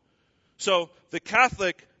alone. So the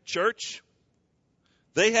Catholic Church,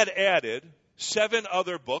 they had added 7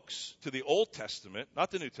 other books to the Old Testament,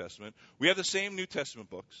 not the New Testament. We have the same New Testament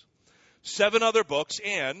books. 7 other books,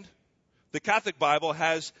 and the Catholic Bible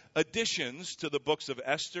has additions to the books of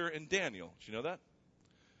Esther and Daniel. Did you know that?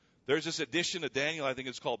 There's this edition of Daniel, I think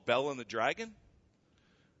it's called Bell and the Dragon.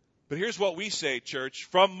 But here's what we say, church.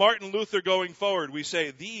 From Martin Luther going forward, we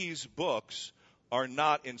say these books are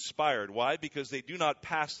not inspired. Why? Because they do not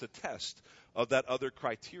pass the test of that other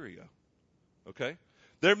criteria. Okay?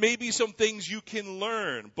 There may be some things you can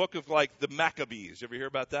learn. Book of like the Maccabees. You ever hear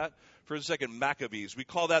about that? For a second, Maccabees. We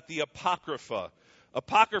call that the Apocrypha.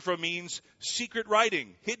 Apocrypha means secret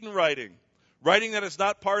writing, hidden writing, writing that is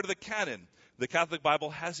not part of the canon. The Catholic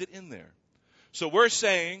Bible has it in there. So we're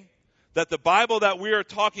saying that the Bible that we are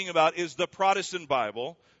talking about is the Protestant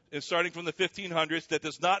Bible, and starting from the 1500s, that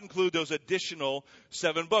does not include those additional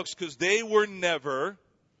 7 books, because they were never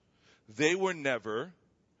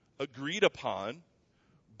agreed upon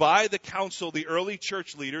by the council. The early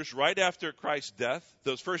church leaders, right after Christ's death,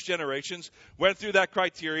 those first generations, went through that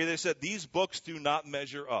criteria. They said, these books do not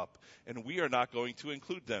measure up, and we are not going to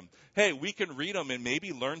include them. Hey, we can read them and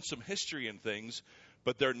maybe learn some history and things,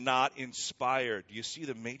 but they're not inspired. Do you see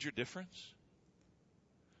the major difference?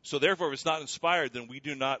 So therefore, if it's not inspired, then we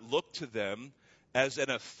do not look to them as an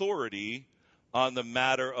authority on the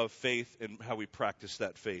matter of faith and how we practice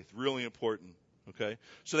that faith. Really important. Okay?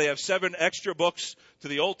 So they have 7 extra books to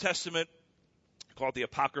the Old Testament called the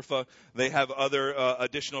Apocrypha. They have other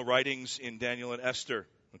additional writings in Daniel and Esther.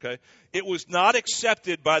 Okay? It was not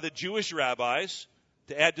accepted by the Jewish rabbis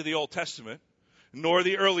to add to the Old Testament, nor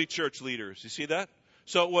the early church leaders. You see that?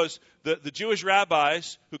 So it was the Jewish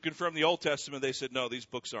rabbis who confirmed the Old Testament. They said, no, these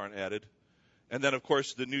books aren't added. And then, of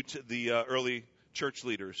course, the early church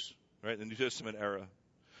leaders, right, the New Testament era.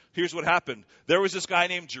 Here's what happened. There was this guy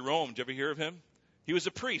named Jerome. Did you ever hear of him? He was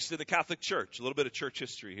a priest in the Catholic Church. A little bit of church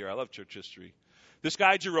history here. I love church history. This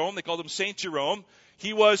guy, Jerome, they called him Saint Jerome.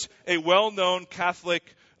 He was a well-known Catholic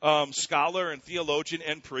scholar and theologian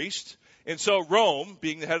and priest. And so Rome,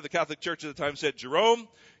 being the head of the Catholic Church at the time, said, Jerome,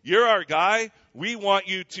 you're our guy. We want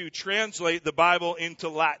you to translate the Bible into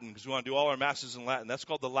Latin because we want to do all our masses in Latin. That's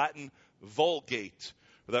called the Latin Vulgate.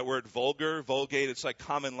 That word vulgar, vulgate, it's like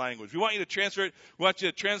common language. We want you to transfer it. We want you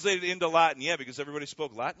to translate it into Latin. Yeah, because everybody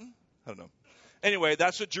spoke Latin? I don't know. Anyway,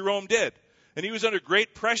 that's what Jerome did. And he was under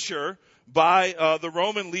great pressure by the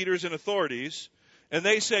Roman leaders and authorities. And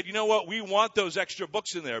they said, you know what, we want those extra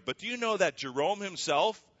books in there. But do you know that Jerome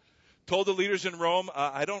himself told the leaders in Rome,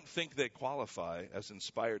 I don't think they qualify as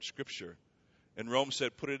inspired scripture. And Rome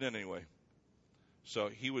said, put it in anyway. So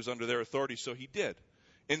he was under their authority, so he did.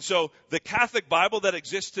 And so the Catholic Bible that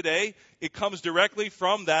exists today, it comes directly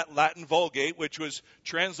from that Latin Vulgate, which was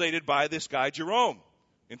translated by this guy Jerome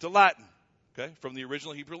into Latin, okay, from the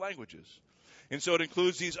original Hebrew languages. And so it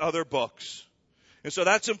includes these other books. And so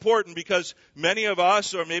that's important because many of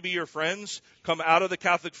us, or maybe your friends, come out of the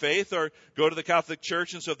Catholic faith or go to the Catholic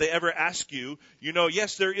Church. And so if they ever ask you, you know,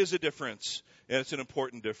 yes, there is a difference. And it's an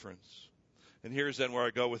important difference. And here's then where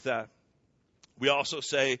I go with that. We also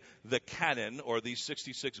say the canon, or these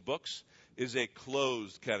 66 books, is a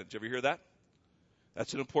closed canon. Did you ever hear that?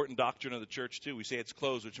 That's an important doctrine of the church, too. We say it's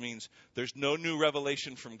closed, which means there's no new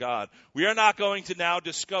revelation from God. We are not going to now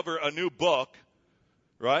discover a new book,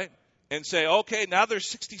 right, and say, okay, now there's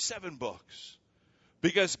 67 books.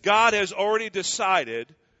 Because God has already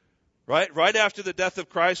decided, right after the death of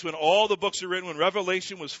Christ, when all the books are written, when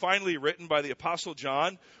Revelation was finally written by the Apostle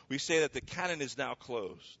John, we say that the canon is now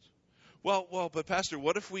closed. Well, but Pastor,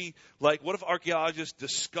 what if archaeologists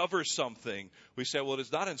discover something? We say, well, it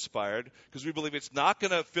is not inspired because we believe it's not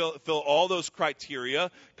going to fill all those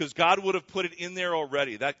criteria because God would have put it in there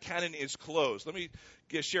already. That canon is closed. Let me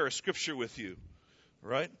share a scripture with you,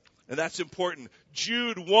 right? And that's important.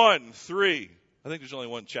 Jude 1:3. I think there's only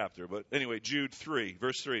one chapter, but anyway, Jude 3,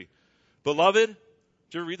 verse 3. Beloved, did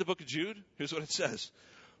you ever read the book of Jude? Here's what it says.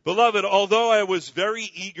 Beloved, although I was very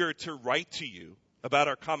eager to write to you about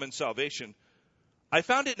our common salvation, I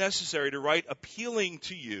found it necessary to write appealing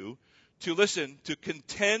to you to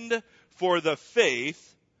contend for the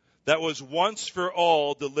faith that was once for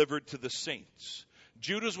all delivered to the saints.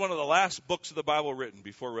 Jude is one of the last books of the Bible written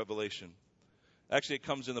before Revelation. Actually, it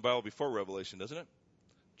comes in the Bible before Revelation, doesn't it?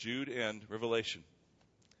 Jude and Revelation.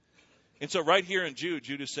 And so right here in Jude,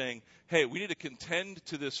 Jude is saying, hey, we need to contend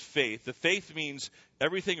to this faith. The faith means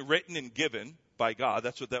everything written and given by God.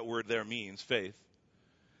 That's what that word there means, faith.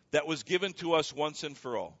 That was given to us once and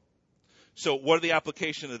for all. So what are the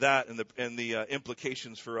application of that and the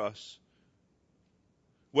implications for us?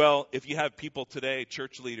 Well, if you have people today,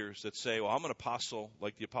 church leaders, that say, well, I'm an apostle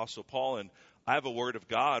like the Apostle Paul, and I have a word of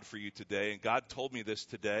God for you today, and God told me this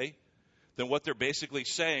today, then what they're basically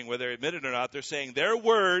saying, whether they admit it or not, they're saying their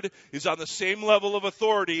word is on the same level of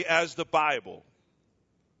authority as the Bible.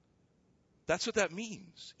 That's what that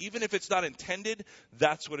means. Even if it's not intended,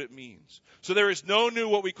 that's what it means. So there is no new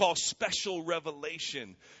what we call special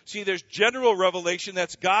revelation. See, there's general revelation.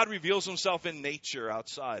 That's God reveals himself in nature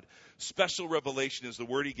outside. Special revelation is the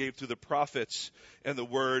word he gave to the prophets and the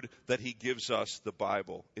word that he gives us, the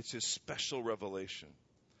Bible. It's his special revelation.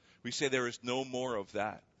 We say there is no more of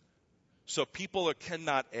that. So people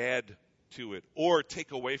cannot add to it or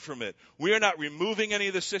take away from it. We are not removing any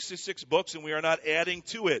of the 66 books, and we are not adding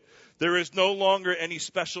to it. There is no longer any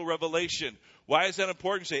special revelation. Why is that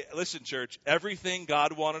important? You say, listen, church, everything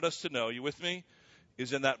God wanted us to know, you with me,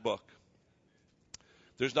 is in that book.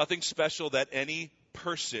 There's nothing special that any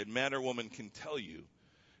person, man or woman, can tell you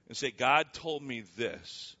and say, God told me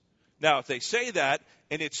this. Now, if they say that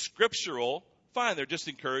and it's scriptural, fine, they're just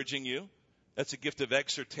encouraging you. That's a gift of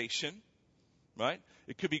exhortation, right?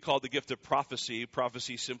 It could be called the gift of prophecy.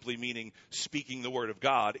 Prophecy simply meaning speaking the word of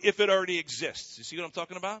God, if it already exists. You see what I'm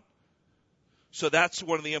talking about? So that's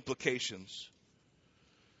one of the implications.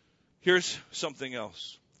 Here's something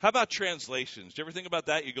else. How about translations? Do you ever think about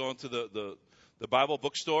that? You go into the Bible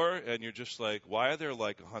bookstore and you're just like, why are there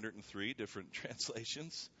like 103 different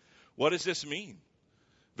translations? What does this mean?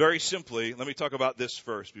 Very simply, let me talk about this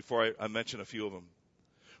first before I mention a few of them.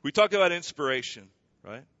 We talked about inspiration,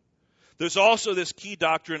 right? There's also this key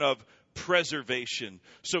doctrine of preservation.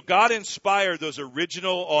 So God inspired those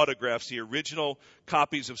original autographs, the original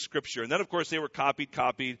copies of Scripture. And then, of course, they were copied,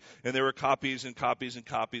 and there were copies and copies and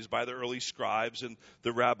copies by the early scribes and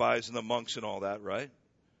the rabbis and the monks and all that, right?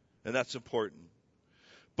 And that's important.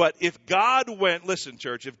 But if God went, listen,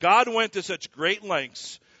 church, if God went to such great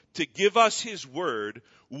lengths to give us his word,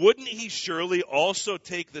 wouldn't he surely also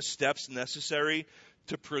take the steps necessary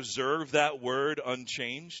to preserve that word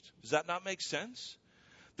unchanged? Does that not make sense?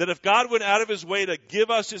 That if God went out of his way to give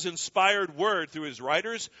us his inspired word through his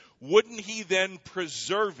writers, wouldn't he then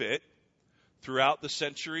preserve it throughout the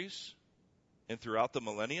centuries and throughout the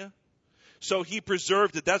millennia? So he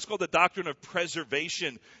preserved it. That's called the doctrine of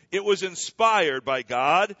preservation. It was inspired by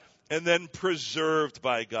God and then preserved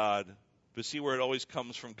by God. But see where it always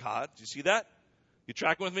comes from God? Do you see that? You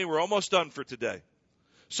tracking with me? We're almost done for today.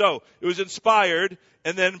 So it was inspired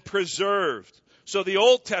and then preserved. So the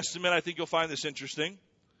Old Testament, I think you'll find this interesting.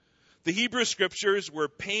 The Hebrew Scriptures were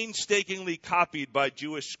painstakingly copied by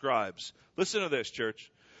Jewish scribes. Listen to this, church.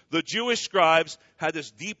 The Jewish scribes had this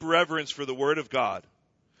deep reverence for the Word of God.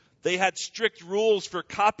 They had strict rules for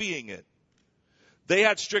copying it. They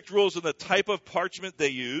had strict rules on the type of parchment they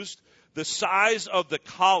used, the size of the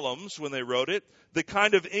columns when they wrote it, the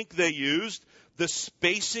kind of ink they used, the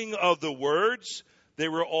spacing of the words. They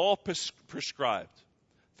were all prescribed.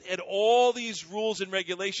 They had all these rules and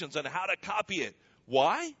regulations on how to copy it.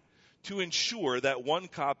 Why? To ensure that one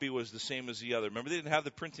copy was the same as the other. Remember, they didn't have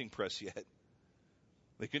the printing press yet.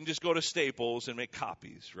 They couldn't just go to Staples and make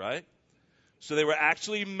copies, right? So they were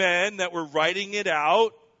actually men that were writing it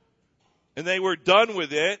out, and they were done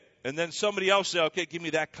with it, and then somebody else said, okay, give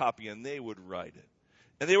me that copy, and they would write it.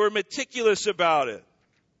 And they were meticulous about it.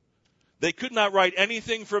 They could not write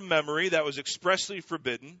anything from memory. That was expressly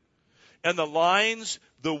forbidden. And the lines,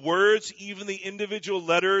 the words, even the individual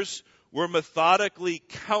letters were methodically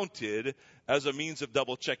counted as a means of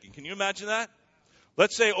double checking. Can you imagine that?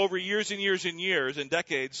 Let's say over years and years and years and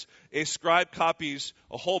decades, a scribe copies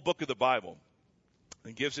a whole book of the Bible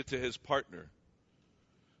and gives it to his partner.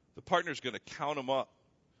 The partner's going to count them up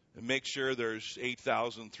and make sure there's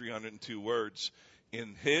 8,302 words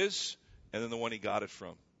in his and then the one he got it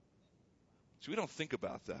from. So we don't think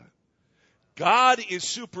about that. God is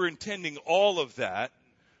superintending all of that,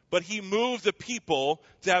 but he moved the people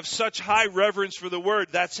to have such high reverence for the word.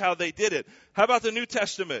 That's how they did it. How about the New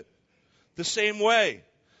Testament? The same way.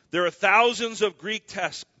 There are thousands of Greek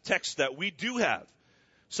texts that we do have.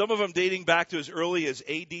 Some of them dating back to as early as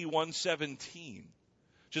AD 117.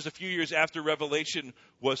 Just a few years after Revelation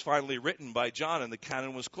was finally written by John and the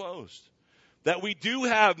canon was closed. That we do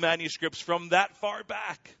have manuscripts from that far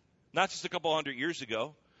back. Not just a couple hundred years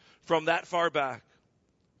ago. From that far back.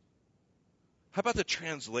 How about the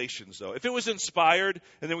translations, though? If it was inspired,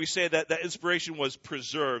 and then we say that that inspiration was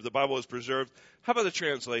preserved, the Bible was preserved, how about the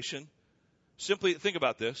translation? Simply think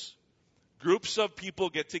about this. Groups of people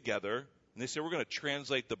get together, and they say, we're going to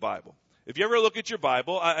translate the Bible. If you ever look at your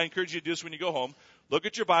Bible, I encourage you to do this when you go home. Look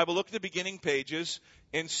at your Bible, look at the beginning pages,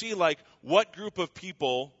 and see, what group of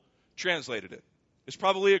people translated it. It's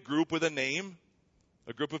probably a group with a name,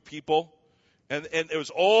 a group of people. And it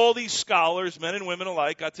was all these scholars, men and women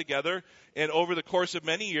alike, got together, and over the course of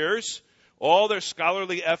many years, all their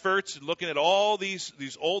scholarly efforts and looking at all these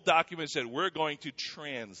old documents said, we're going to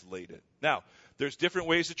translate it. Now, there's different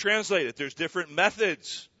ways to translate it. There's different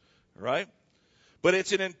methods, right? But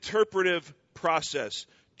it's an interpretive process.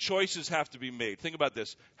 Choices have to be made. Think about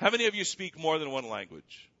this. How many of you speak more than one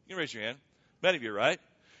language? You can raise your hand. Many of you, right?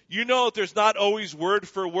 You know that there's not always word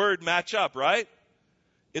for word match up, right?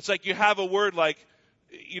 It's like you have a word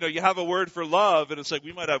you have a word for love, and it's like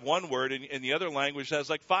we might have one word, and the other language has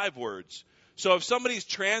 5 words. So if somebody's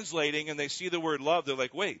translating and they see the word love, they're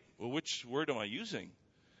like, wait, well, which word am I using?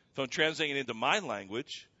 If I'm translating it into my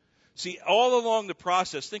language. See, all along the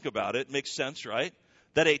process, think about it, makes sense, right?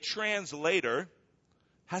 That a translator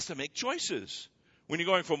has to make choices when you're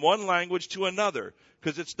going from one language to another,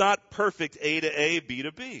 because it's not perfect A to A, B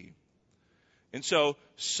to B. And so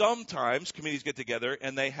sometimes committees get together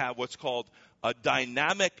and they have what's called a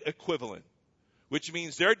dynamic equivalent, which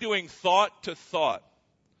means they're doing thought to thought.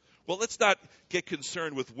 Well, let's not get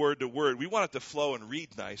concerned with word to word. We want it to flow and read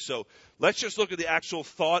nice. So let's just look at the actual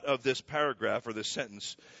thought of this paragraph or this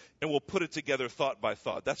sentence, and we'll put it together thought by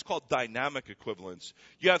thought. That's called dynamic equivalence.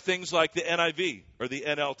 You have things like the NIV or the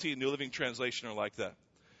NLT, New Living Translation, are like that.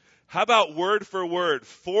 How about word for word,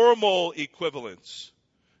 formal equivalence?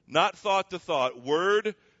 Not thought to thought,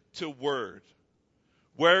 word to word,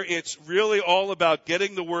 where it's really all about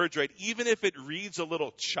getting the words right. Even if it reads a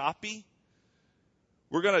little choppy,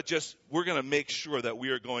 we're going to make sure that we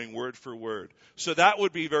are going word for word. So that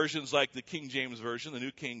would be versions like the King James Version, the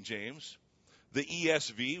New King James, the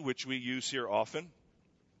ESV, which we use here often,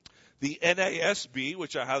 the NASB,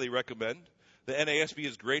 which I highly recommend. The NASB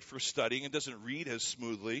is great for studying. It doesn't read as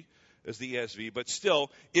smoothly as the ESV, but still,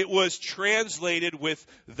 it was translated with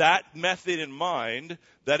that method in mind,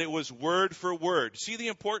 that it was word for word. See the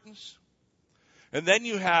importance? And then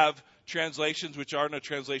you have translations which aren't a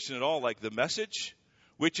translation at all, like the Message,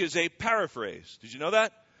 which is a paraphrase. Did you know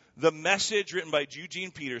that? The Message, written by Eugene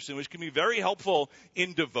Peterson, which can be very helpful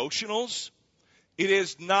in devotionals. It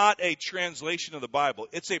is not a translation of the Bible.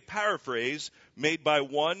 It's a paraphrase made by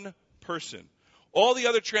one person. All the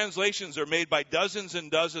other translations are made by dozens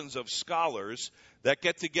and dozens of scholars that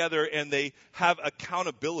get together and they have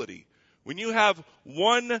accountability. When you have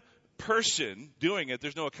one person doing it,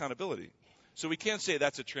 there's no accountability. So we can't say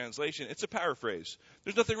that's a translation. It's a paraphrase.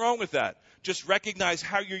 There's nothing wrong with that. Just recognize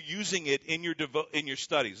how you're using it in your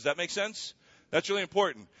studies. Does that make sense? That's really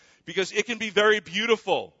important because it can be very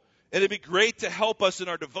beautiful and it'd be great to help us in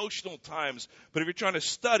our devotional times. But if you're trying to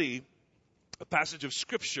study a passage of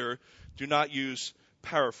Scripture, do not use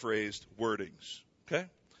paraphrased wordings. Okay?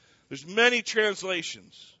 There's many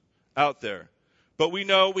translations out there. But we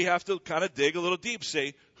know we have to kind of dig a little deep.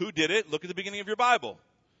 Say, who did it? Look at the beginning of your Bible.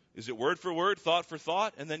 Is it word for word, thought for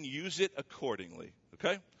thought? And then use it accordingly.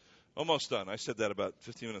 Okay? Almost done. I said that about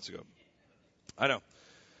 15 minutes ago. I know.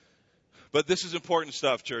 But this is important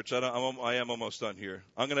stuff, church. I am almost done here.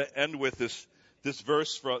 I'm going to end with these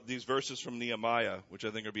verses from Nehemiah, which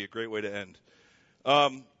I think would be a great way to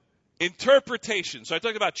end. Interpretation. So I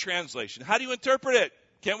talked about translation. How do you interpret it?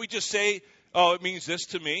 Can't we just say, oh, it means this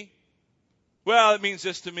to me? Well, it means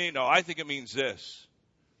this to me. No, I think it means this.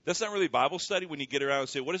 That's not really Bible study when you get around and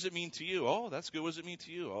say, what does it mean to you? Oh, that's good. What does it mean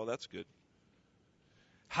to you? Oh, that's good.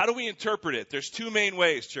 How do we interpret it? There's two main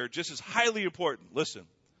ways, church. This is highly important. Listen.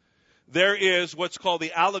 There is what's called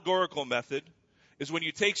the allegorical method, is when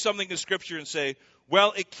you take something in Scripture and say,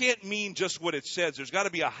 well, it can't mean just what it says. There's got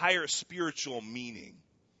to be a higher spiritual meaning.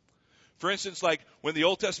 For instance, like when the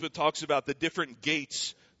Old Testament talks about the different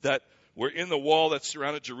gates that were in the wall that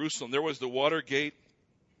surrounded Jerusalem, there was the water gate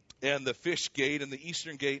and the fish gate and the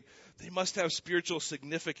eastern gate. They must have spiritual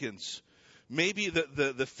significance. Maybe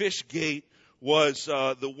the fish gate was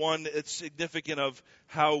the one that's significant of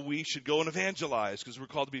how we should go and evangelize, because we're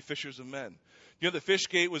called to be fishers of men. You know, the fish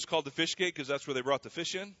gate was called the fish gate because that's where they brought the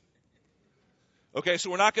fish in. Okay,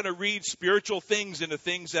 so we're not going to read spiritual things into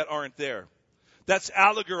things that aren't there. That's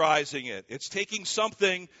allegorizing it. It's taking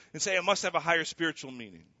something and saying it must have a higher spiritual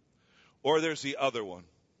meaning. Or there's the other one,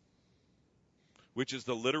 which is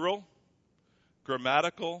the literal,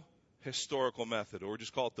 grammatical, historical method, or we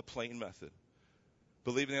just call it the plain method.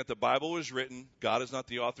 Believing that the Bible was written, God is not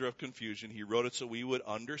the author of confusion. He wrote it so we would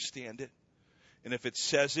understand it. And if it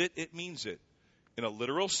says it, it means it. In a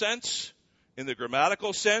literal sense, in the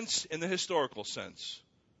grammatical sense, in the historical sense.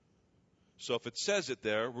 So if it says it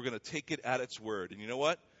there, we're going to take it at its word. And you know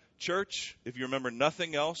what? Church, if you remember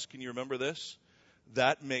nothing else, can you remember this?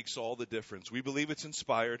 That makes all the difference. We believe it's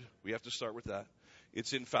inspired. We have to start with that.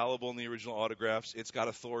 It's infallible in the original autographs. It's got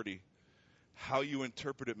authority. How you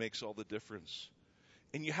interpret it makes all the difference.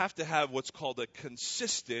 And you have to have what's called a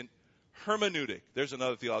consistent hermeneutic. There's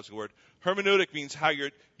another theological word. Hermeneutic means how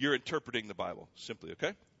you're interpreting the Bible, simply,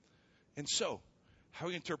 okay? And so, how are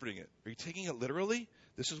you interpreting it? Are you taking it literally?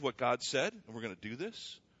 This is what God said, and we're going to do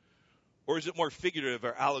this? Or is it more figurative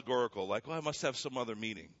or allegorical, like, well, I must have some other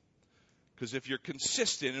meaning? Because if you're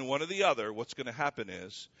consistent in one or the other, what's going to happen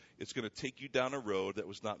is it's going to take you down a road that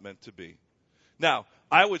was not meant to be. Now,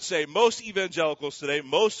 I would say most evangelicals today,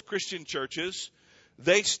 most Christian churches,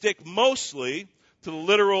 they stick mostly to the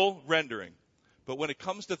literal rendering. But when it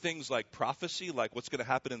comes to things like prophecy, like what's going to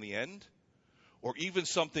happen in the end, or even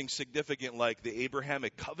something significant like the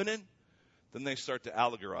Abrahamic covenant, then they start to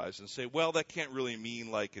allegorize and say, well, that can't really mean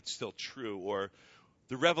like it's still true. Or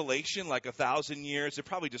the revelation, like 1,000 years, it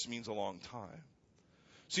probably just means a long time.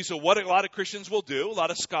 See, so what a lot of Christians will do, a lot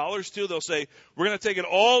of scholars do, they'll say, we're going to take it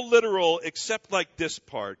all literal except like this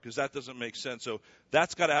part, because that doesn't make sense. So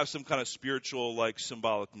that's got to have some kind of spiritual, like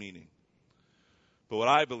symbolic meaning. But what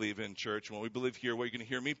I believe in, church, and what we believe here, what you're going to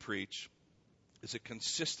hear me preach, is a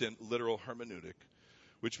consistent literal hermeneutic,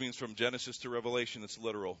 which means from Genesis to Revelation, it's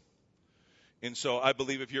literal. And so I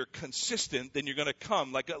believe if you're consistent, then you're going to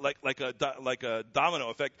come like a domino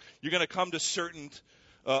effect. You're going to come to certain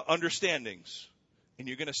understandings, and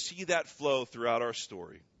you're going to see that flow throughout our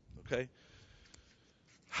story. Okay?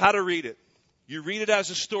 How to read it? You read it as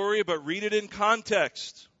a story, but read it in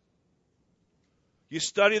context. You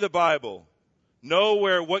study the Bible. Know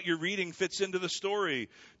where what you're reading fits into the story.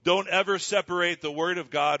 Don't ever separate the Word of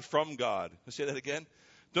God from God. Let's say that again.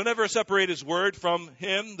 Don't ever separate His Word from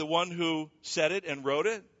Him, the one who said it and wrote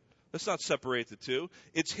it. Let's not separate the two.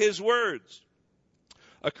 It's His words.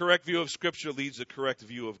 A correct view of Scripture leads to a correct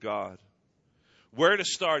view of God. Where to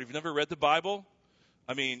start? If you've never read the Bible,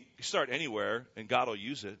 you start anywhere and God will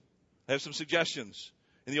use it. I have some suggestions.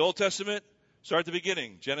 In the Old Testament, start at the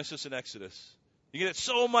beginning, Genesis and Exodus. You get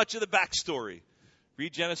so much of the backstory.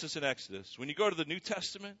 Read Genesis and Exodus. When you go to the New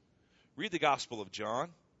Testament, read the Gospel of John.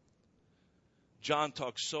 John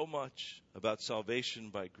talks so much about salvation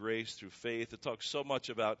by grace through faith. It talks so much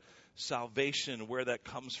about salvation, where that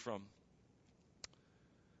comes from.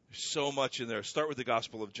 There's so much in there. Start with the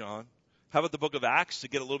Gospel of John. How about the book of Acts to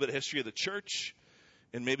get a little bit of history of the church?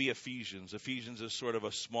 And maybe Ephesians. Ephesians is sort of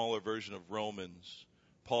a smaller version of Romans.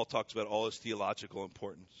 Paul talks about all his theological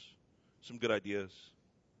importance. Some good ideas.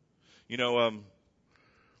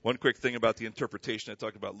 One quick thing about the interpretation. I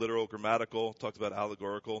talked about literal, grammatical, talked about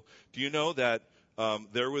allegorical. Do you know that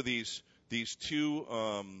there were these two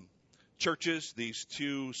churches, these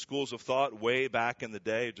two schools of thought way back in the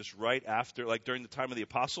day, just right after, like during the time of the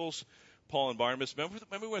apostles, Paul and Barnabas. Remember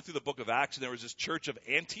we went through the book of Acts and there was this church of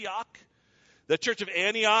Antioch? The church of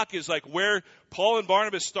Antioch is like where Paul and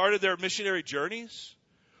Barnabas started their missionary journeys.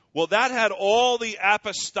 Well, that had all the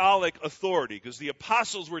apostolic authority because the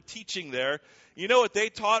apostles were teaching there. You know what they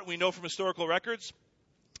taught? We know from historical records.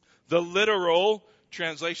 The literal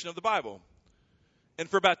translation of the Bible. And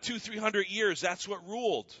for about 200-300 years, that's what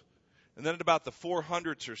ruled. And then at about the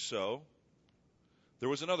 400s or so, there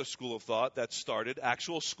was another school of thought that started,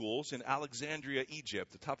 actual schools in Alexandria,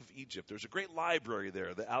 Egypt, the top of Egypt. There's a great library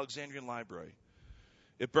there, the Alexandrian Library.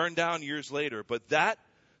 It burned down years later, but that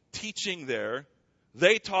teaching there,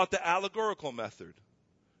 they taught the allegorical method.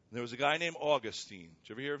 And there was a guy named Augustine. Did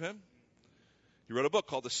you ever hear of him? He wrote a book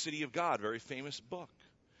called The City of God, very famous book.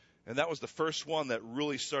 And that was the first one that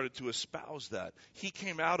really started to espouse that. He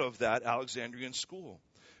came out of that Alexandrian school.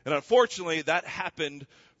 And unfortunately, that happened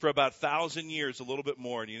for about 1,000 years, a little bit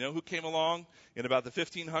more. And you know who came along in about the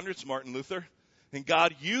 1500s? Martin Luther. And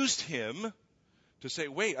God used him to say,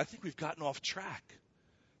 wait, I think we've gotten off track.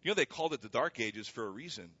 You know, they called it the Dark Ages for a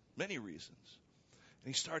reason, many reasons.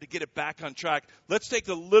 And he started to get it back on track. Let's take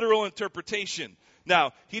the literal interpretation.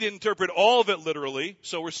 Now, he didn't interpret all of it literally,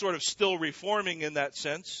 so we're sort of still reforming in that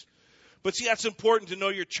sense. But see, that's important to know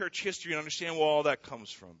your church history and understand where all that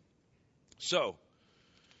comes from. So,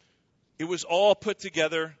 it was all put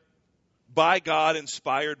together by God,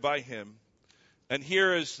 inspired by Him. And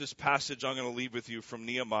here is this passage I'm going to leave with you from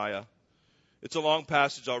Nehemiah. It's a long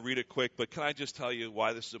passage. I'll read it quick, but can I just tell you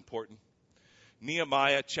why this is important?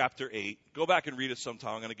 Nehemiah chapter 8. Go back and read it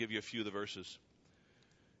sometime. I'm going to give you a few of the verses.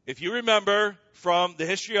 If you remember from the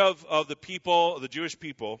history of the people, the Jewish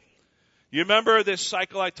people, you remember this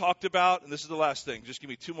cycle I talked about? And this is the last thing. Just give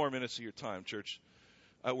me 2 more minutes of your time, church.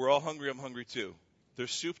 We're all hungry. I'm hungry too.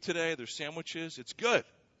 There's soup today. There's sandwiches. It's good,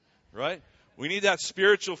 right? We need that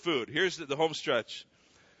spiritual food. Here's the home stretch.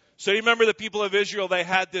 So you remember the people of Israel, they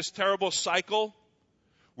had this terrible cycle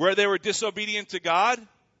where they were disobedient to God,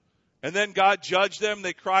 and then God judged them.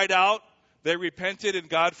 They cried out. They repented, and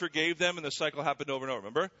God forgave them, and the cycle happened over and over.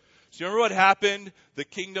 Remember? So you remember what happened? The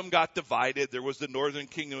kingdom got divided. There was the northern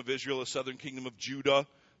kingdom of Israel, the southern kingdom of Judah.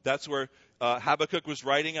 That's where Habakkuk was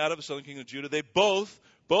writing out of, the southern kingdom of Judah. They both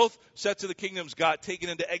sets of the kingdoms got taken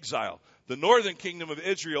into exile. The northern kingdom of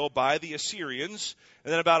Israel by the Assyrians,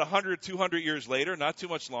 and then about 100, 200 years later, not too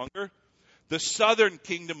much longer, the southern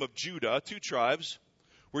kingdom of Judah, 2 tribes,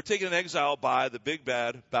 were taken in exile by the big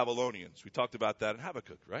bad Babylonians. We talked about that in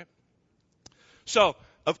Habakkuk, right? So,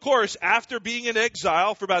 of course, after being in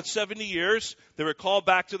exile for about 70 years, they were called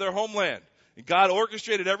back to their homeland. And God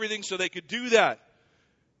orchestrated everything so they could do that.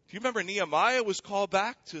 Do you remember Nehemiah was called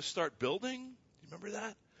back to start building? Do you remember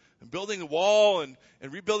that? And building the wall and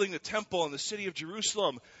rebuilding the temple and the city of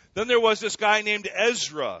Jerusalem. Then there was this guy named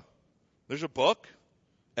Ezra. There's a book,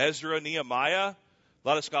 Ezra, Nehemiah. A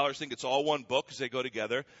lot of scholars think it's all one book because they go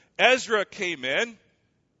together. Ezra came in.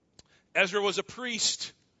 Ezra was a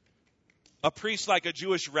priest. A priest like a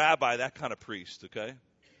Jewish rabbi, that kind of priest, okay?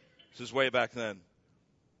 This is way back then.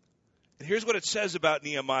 And here's what it says about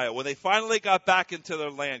Nehemiah. When they finally got back into their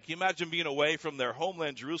land, can you imagine being away from their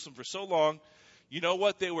homeland, Jerusalem, for so long? You know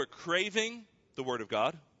what? They were craving the Word of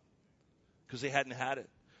God because they hadn't had it.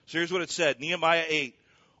 So here's what it said, Nehemiah 8.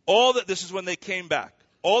 This is when they came back.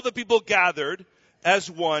 All the people gathered as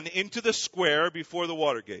one into the square before the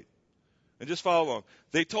water gate. And just follow along.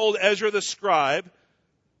 They told Ezra the scribe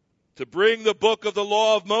to bring the book of the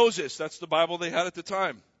law of Moses. That's the Bible they had at the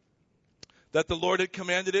time. That the Lord had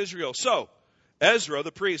commanded Israel. So, Ezra,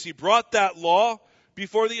 the priest, he brought that law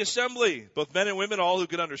before the assembly, both men and women, all who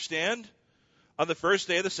could understand, on the first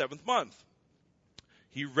day of the 7th month.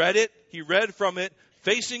 He read from it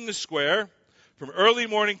facing the square from early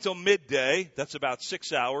morning till midday. That's about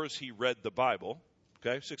 6 hours he read the Bible.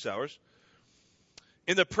 Okay, 6 hours.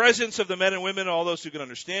 In the presence of the men and women, all those who could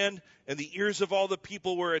understand, and the ears of all the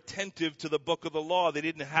people were attentive to the book of the law. They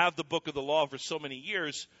didn't have the book of the law for so many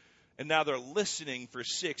years, and now they're listening for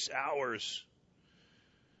 6 hours.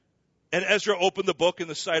 And Ezra opened the book in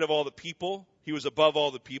the sight of all the people. He was above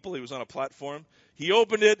all the people. He was on a platform. He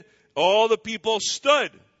opened it. All the people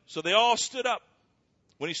stood. So they all stood up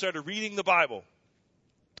when he started reading the Bible.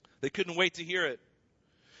 They couldn't wait to hear it.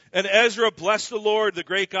 And Ezra blessed the Lord, the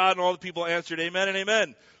great God, and all the people answered, Amen and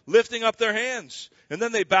Amen, lifting up their hands. And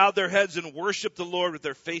then they bowed their heads and worshiped the Lord with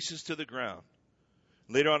their faces to the ground.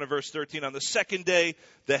 Later on in verse 13, on the second day,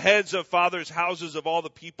 the heads of fathers' houses of all the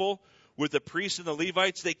people, with the priests and the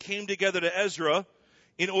Levites, they came together to Ezra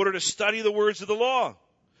in order to study the words of the law.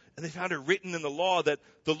 And they found it written in the law that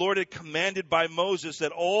the Lord had commanded by Moses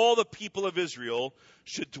that all the people of Israel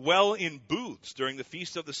should dwell in booths during the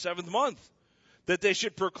feast of the 7th month, that they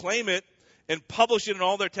should proclaim it and publish it in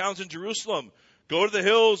all their towns in Jerusalem. Go to the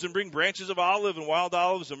hills and bring branches of olive and wild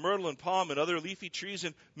olives and myrtle and palm and other leafy trees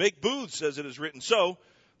and make booths, as it is written. So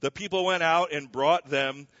the people went out and brought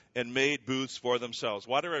them and made booths for themselves.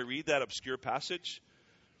 Why do I read that obscure passage?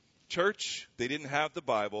 Church, they didn't have the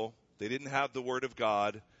Bible. They didn't have the Word of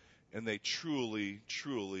God. And they truly,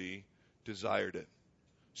 truly desired it.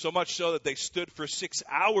 So much so that they stood for 6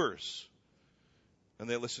 hours and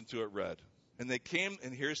they listened to it read. And they came,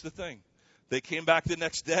 and here's the thing. They came back the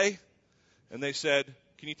next day and they said,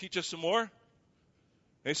 can you teach us some more?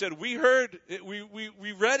 They said, we heard,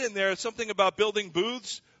 we read in there something about building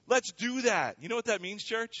booths. Let's do that. You know what that means,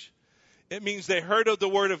 church? It means they heard of the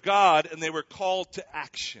Word of God and they were called to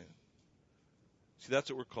action. See,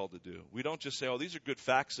 that's what we're called to do. We don't just say, oh, these are good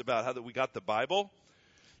facts about how that we got the Bible.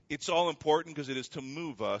 It's all important because it is to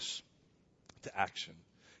move us to action.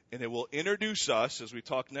 And it will introduce us, as we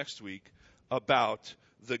talk next week, about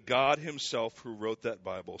the God himself who wrote that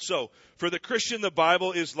Bible. So, for the Christian, the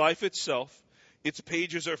Bible is life itself. Its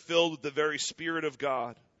pages are filled with the very Spirit of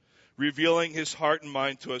God, revealing his heart and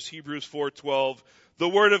mind to us. Hebrews 4:12, the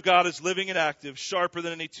Word of God is living and active, sharper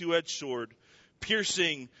than any two-edged sword,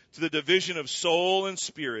 piercing to the division of soul and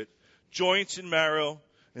spirit, joints and marrow,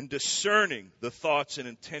 and discerning the thoughts and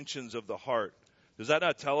intentions of the heart. Does that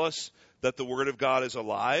not tell us that the Word of God is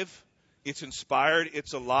alive? It's inspired,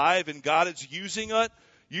 it's alive, and God is using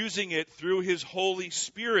it through his Holy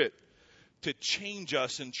Spirit to change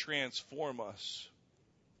us and transform us.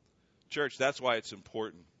 Church, that's why it's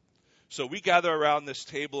important. So we gather around this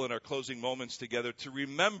table in our closing moments together to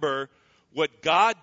remember what God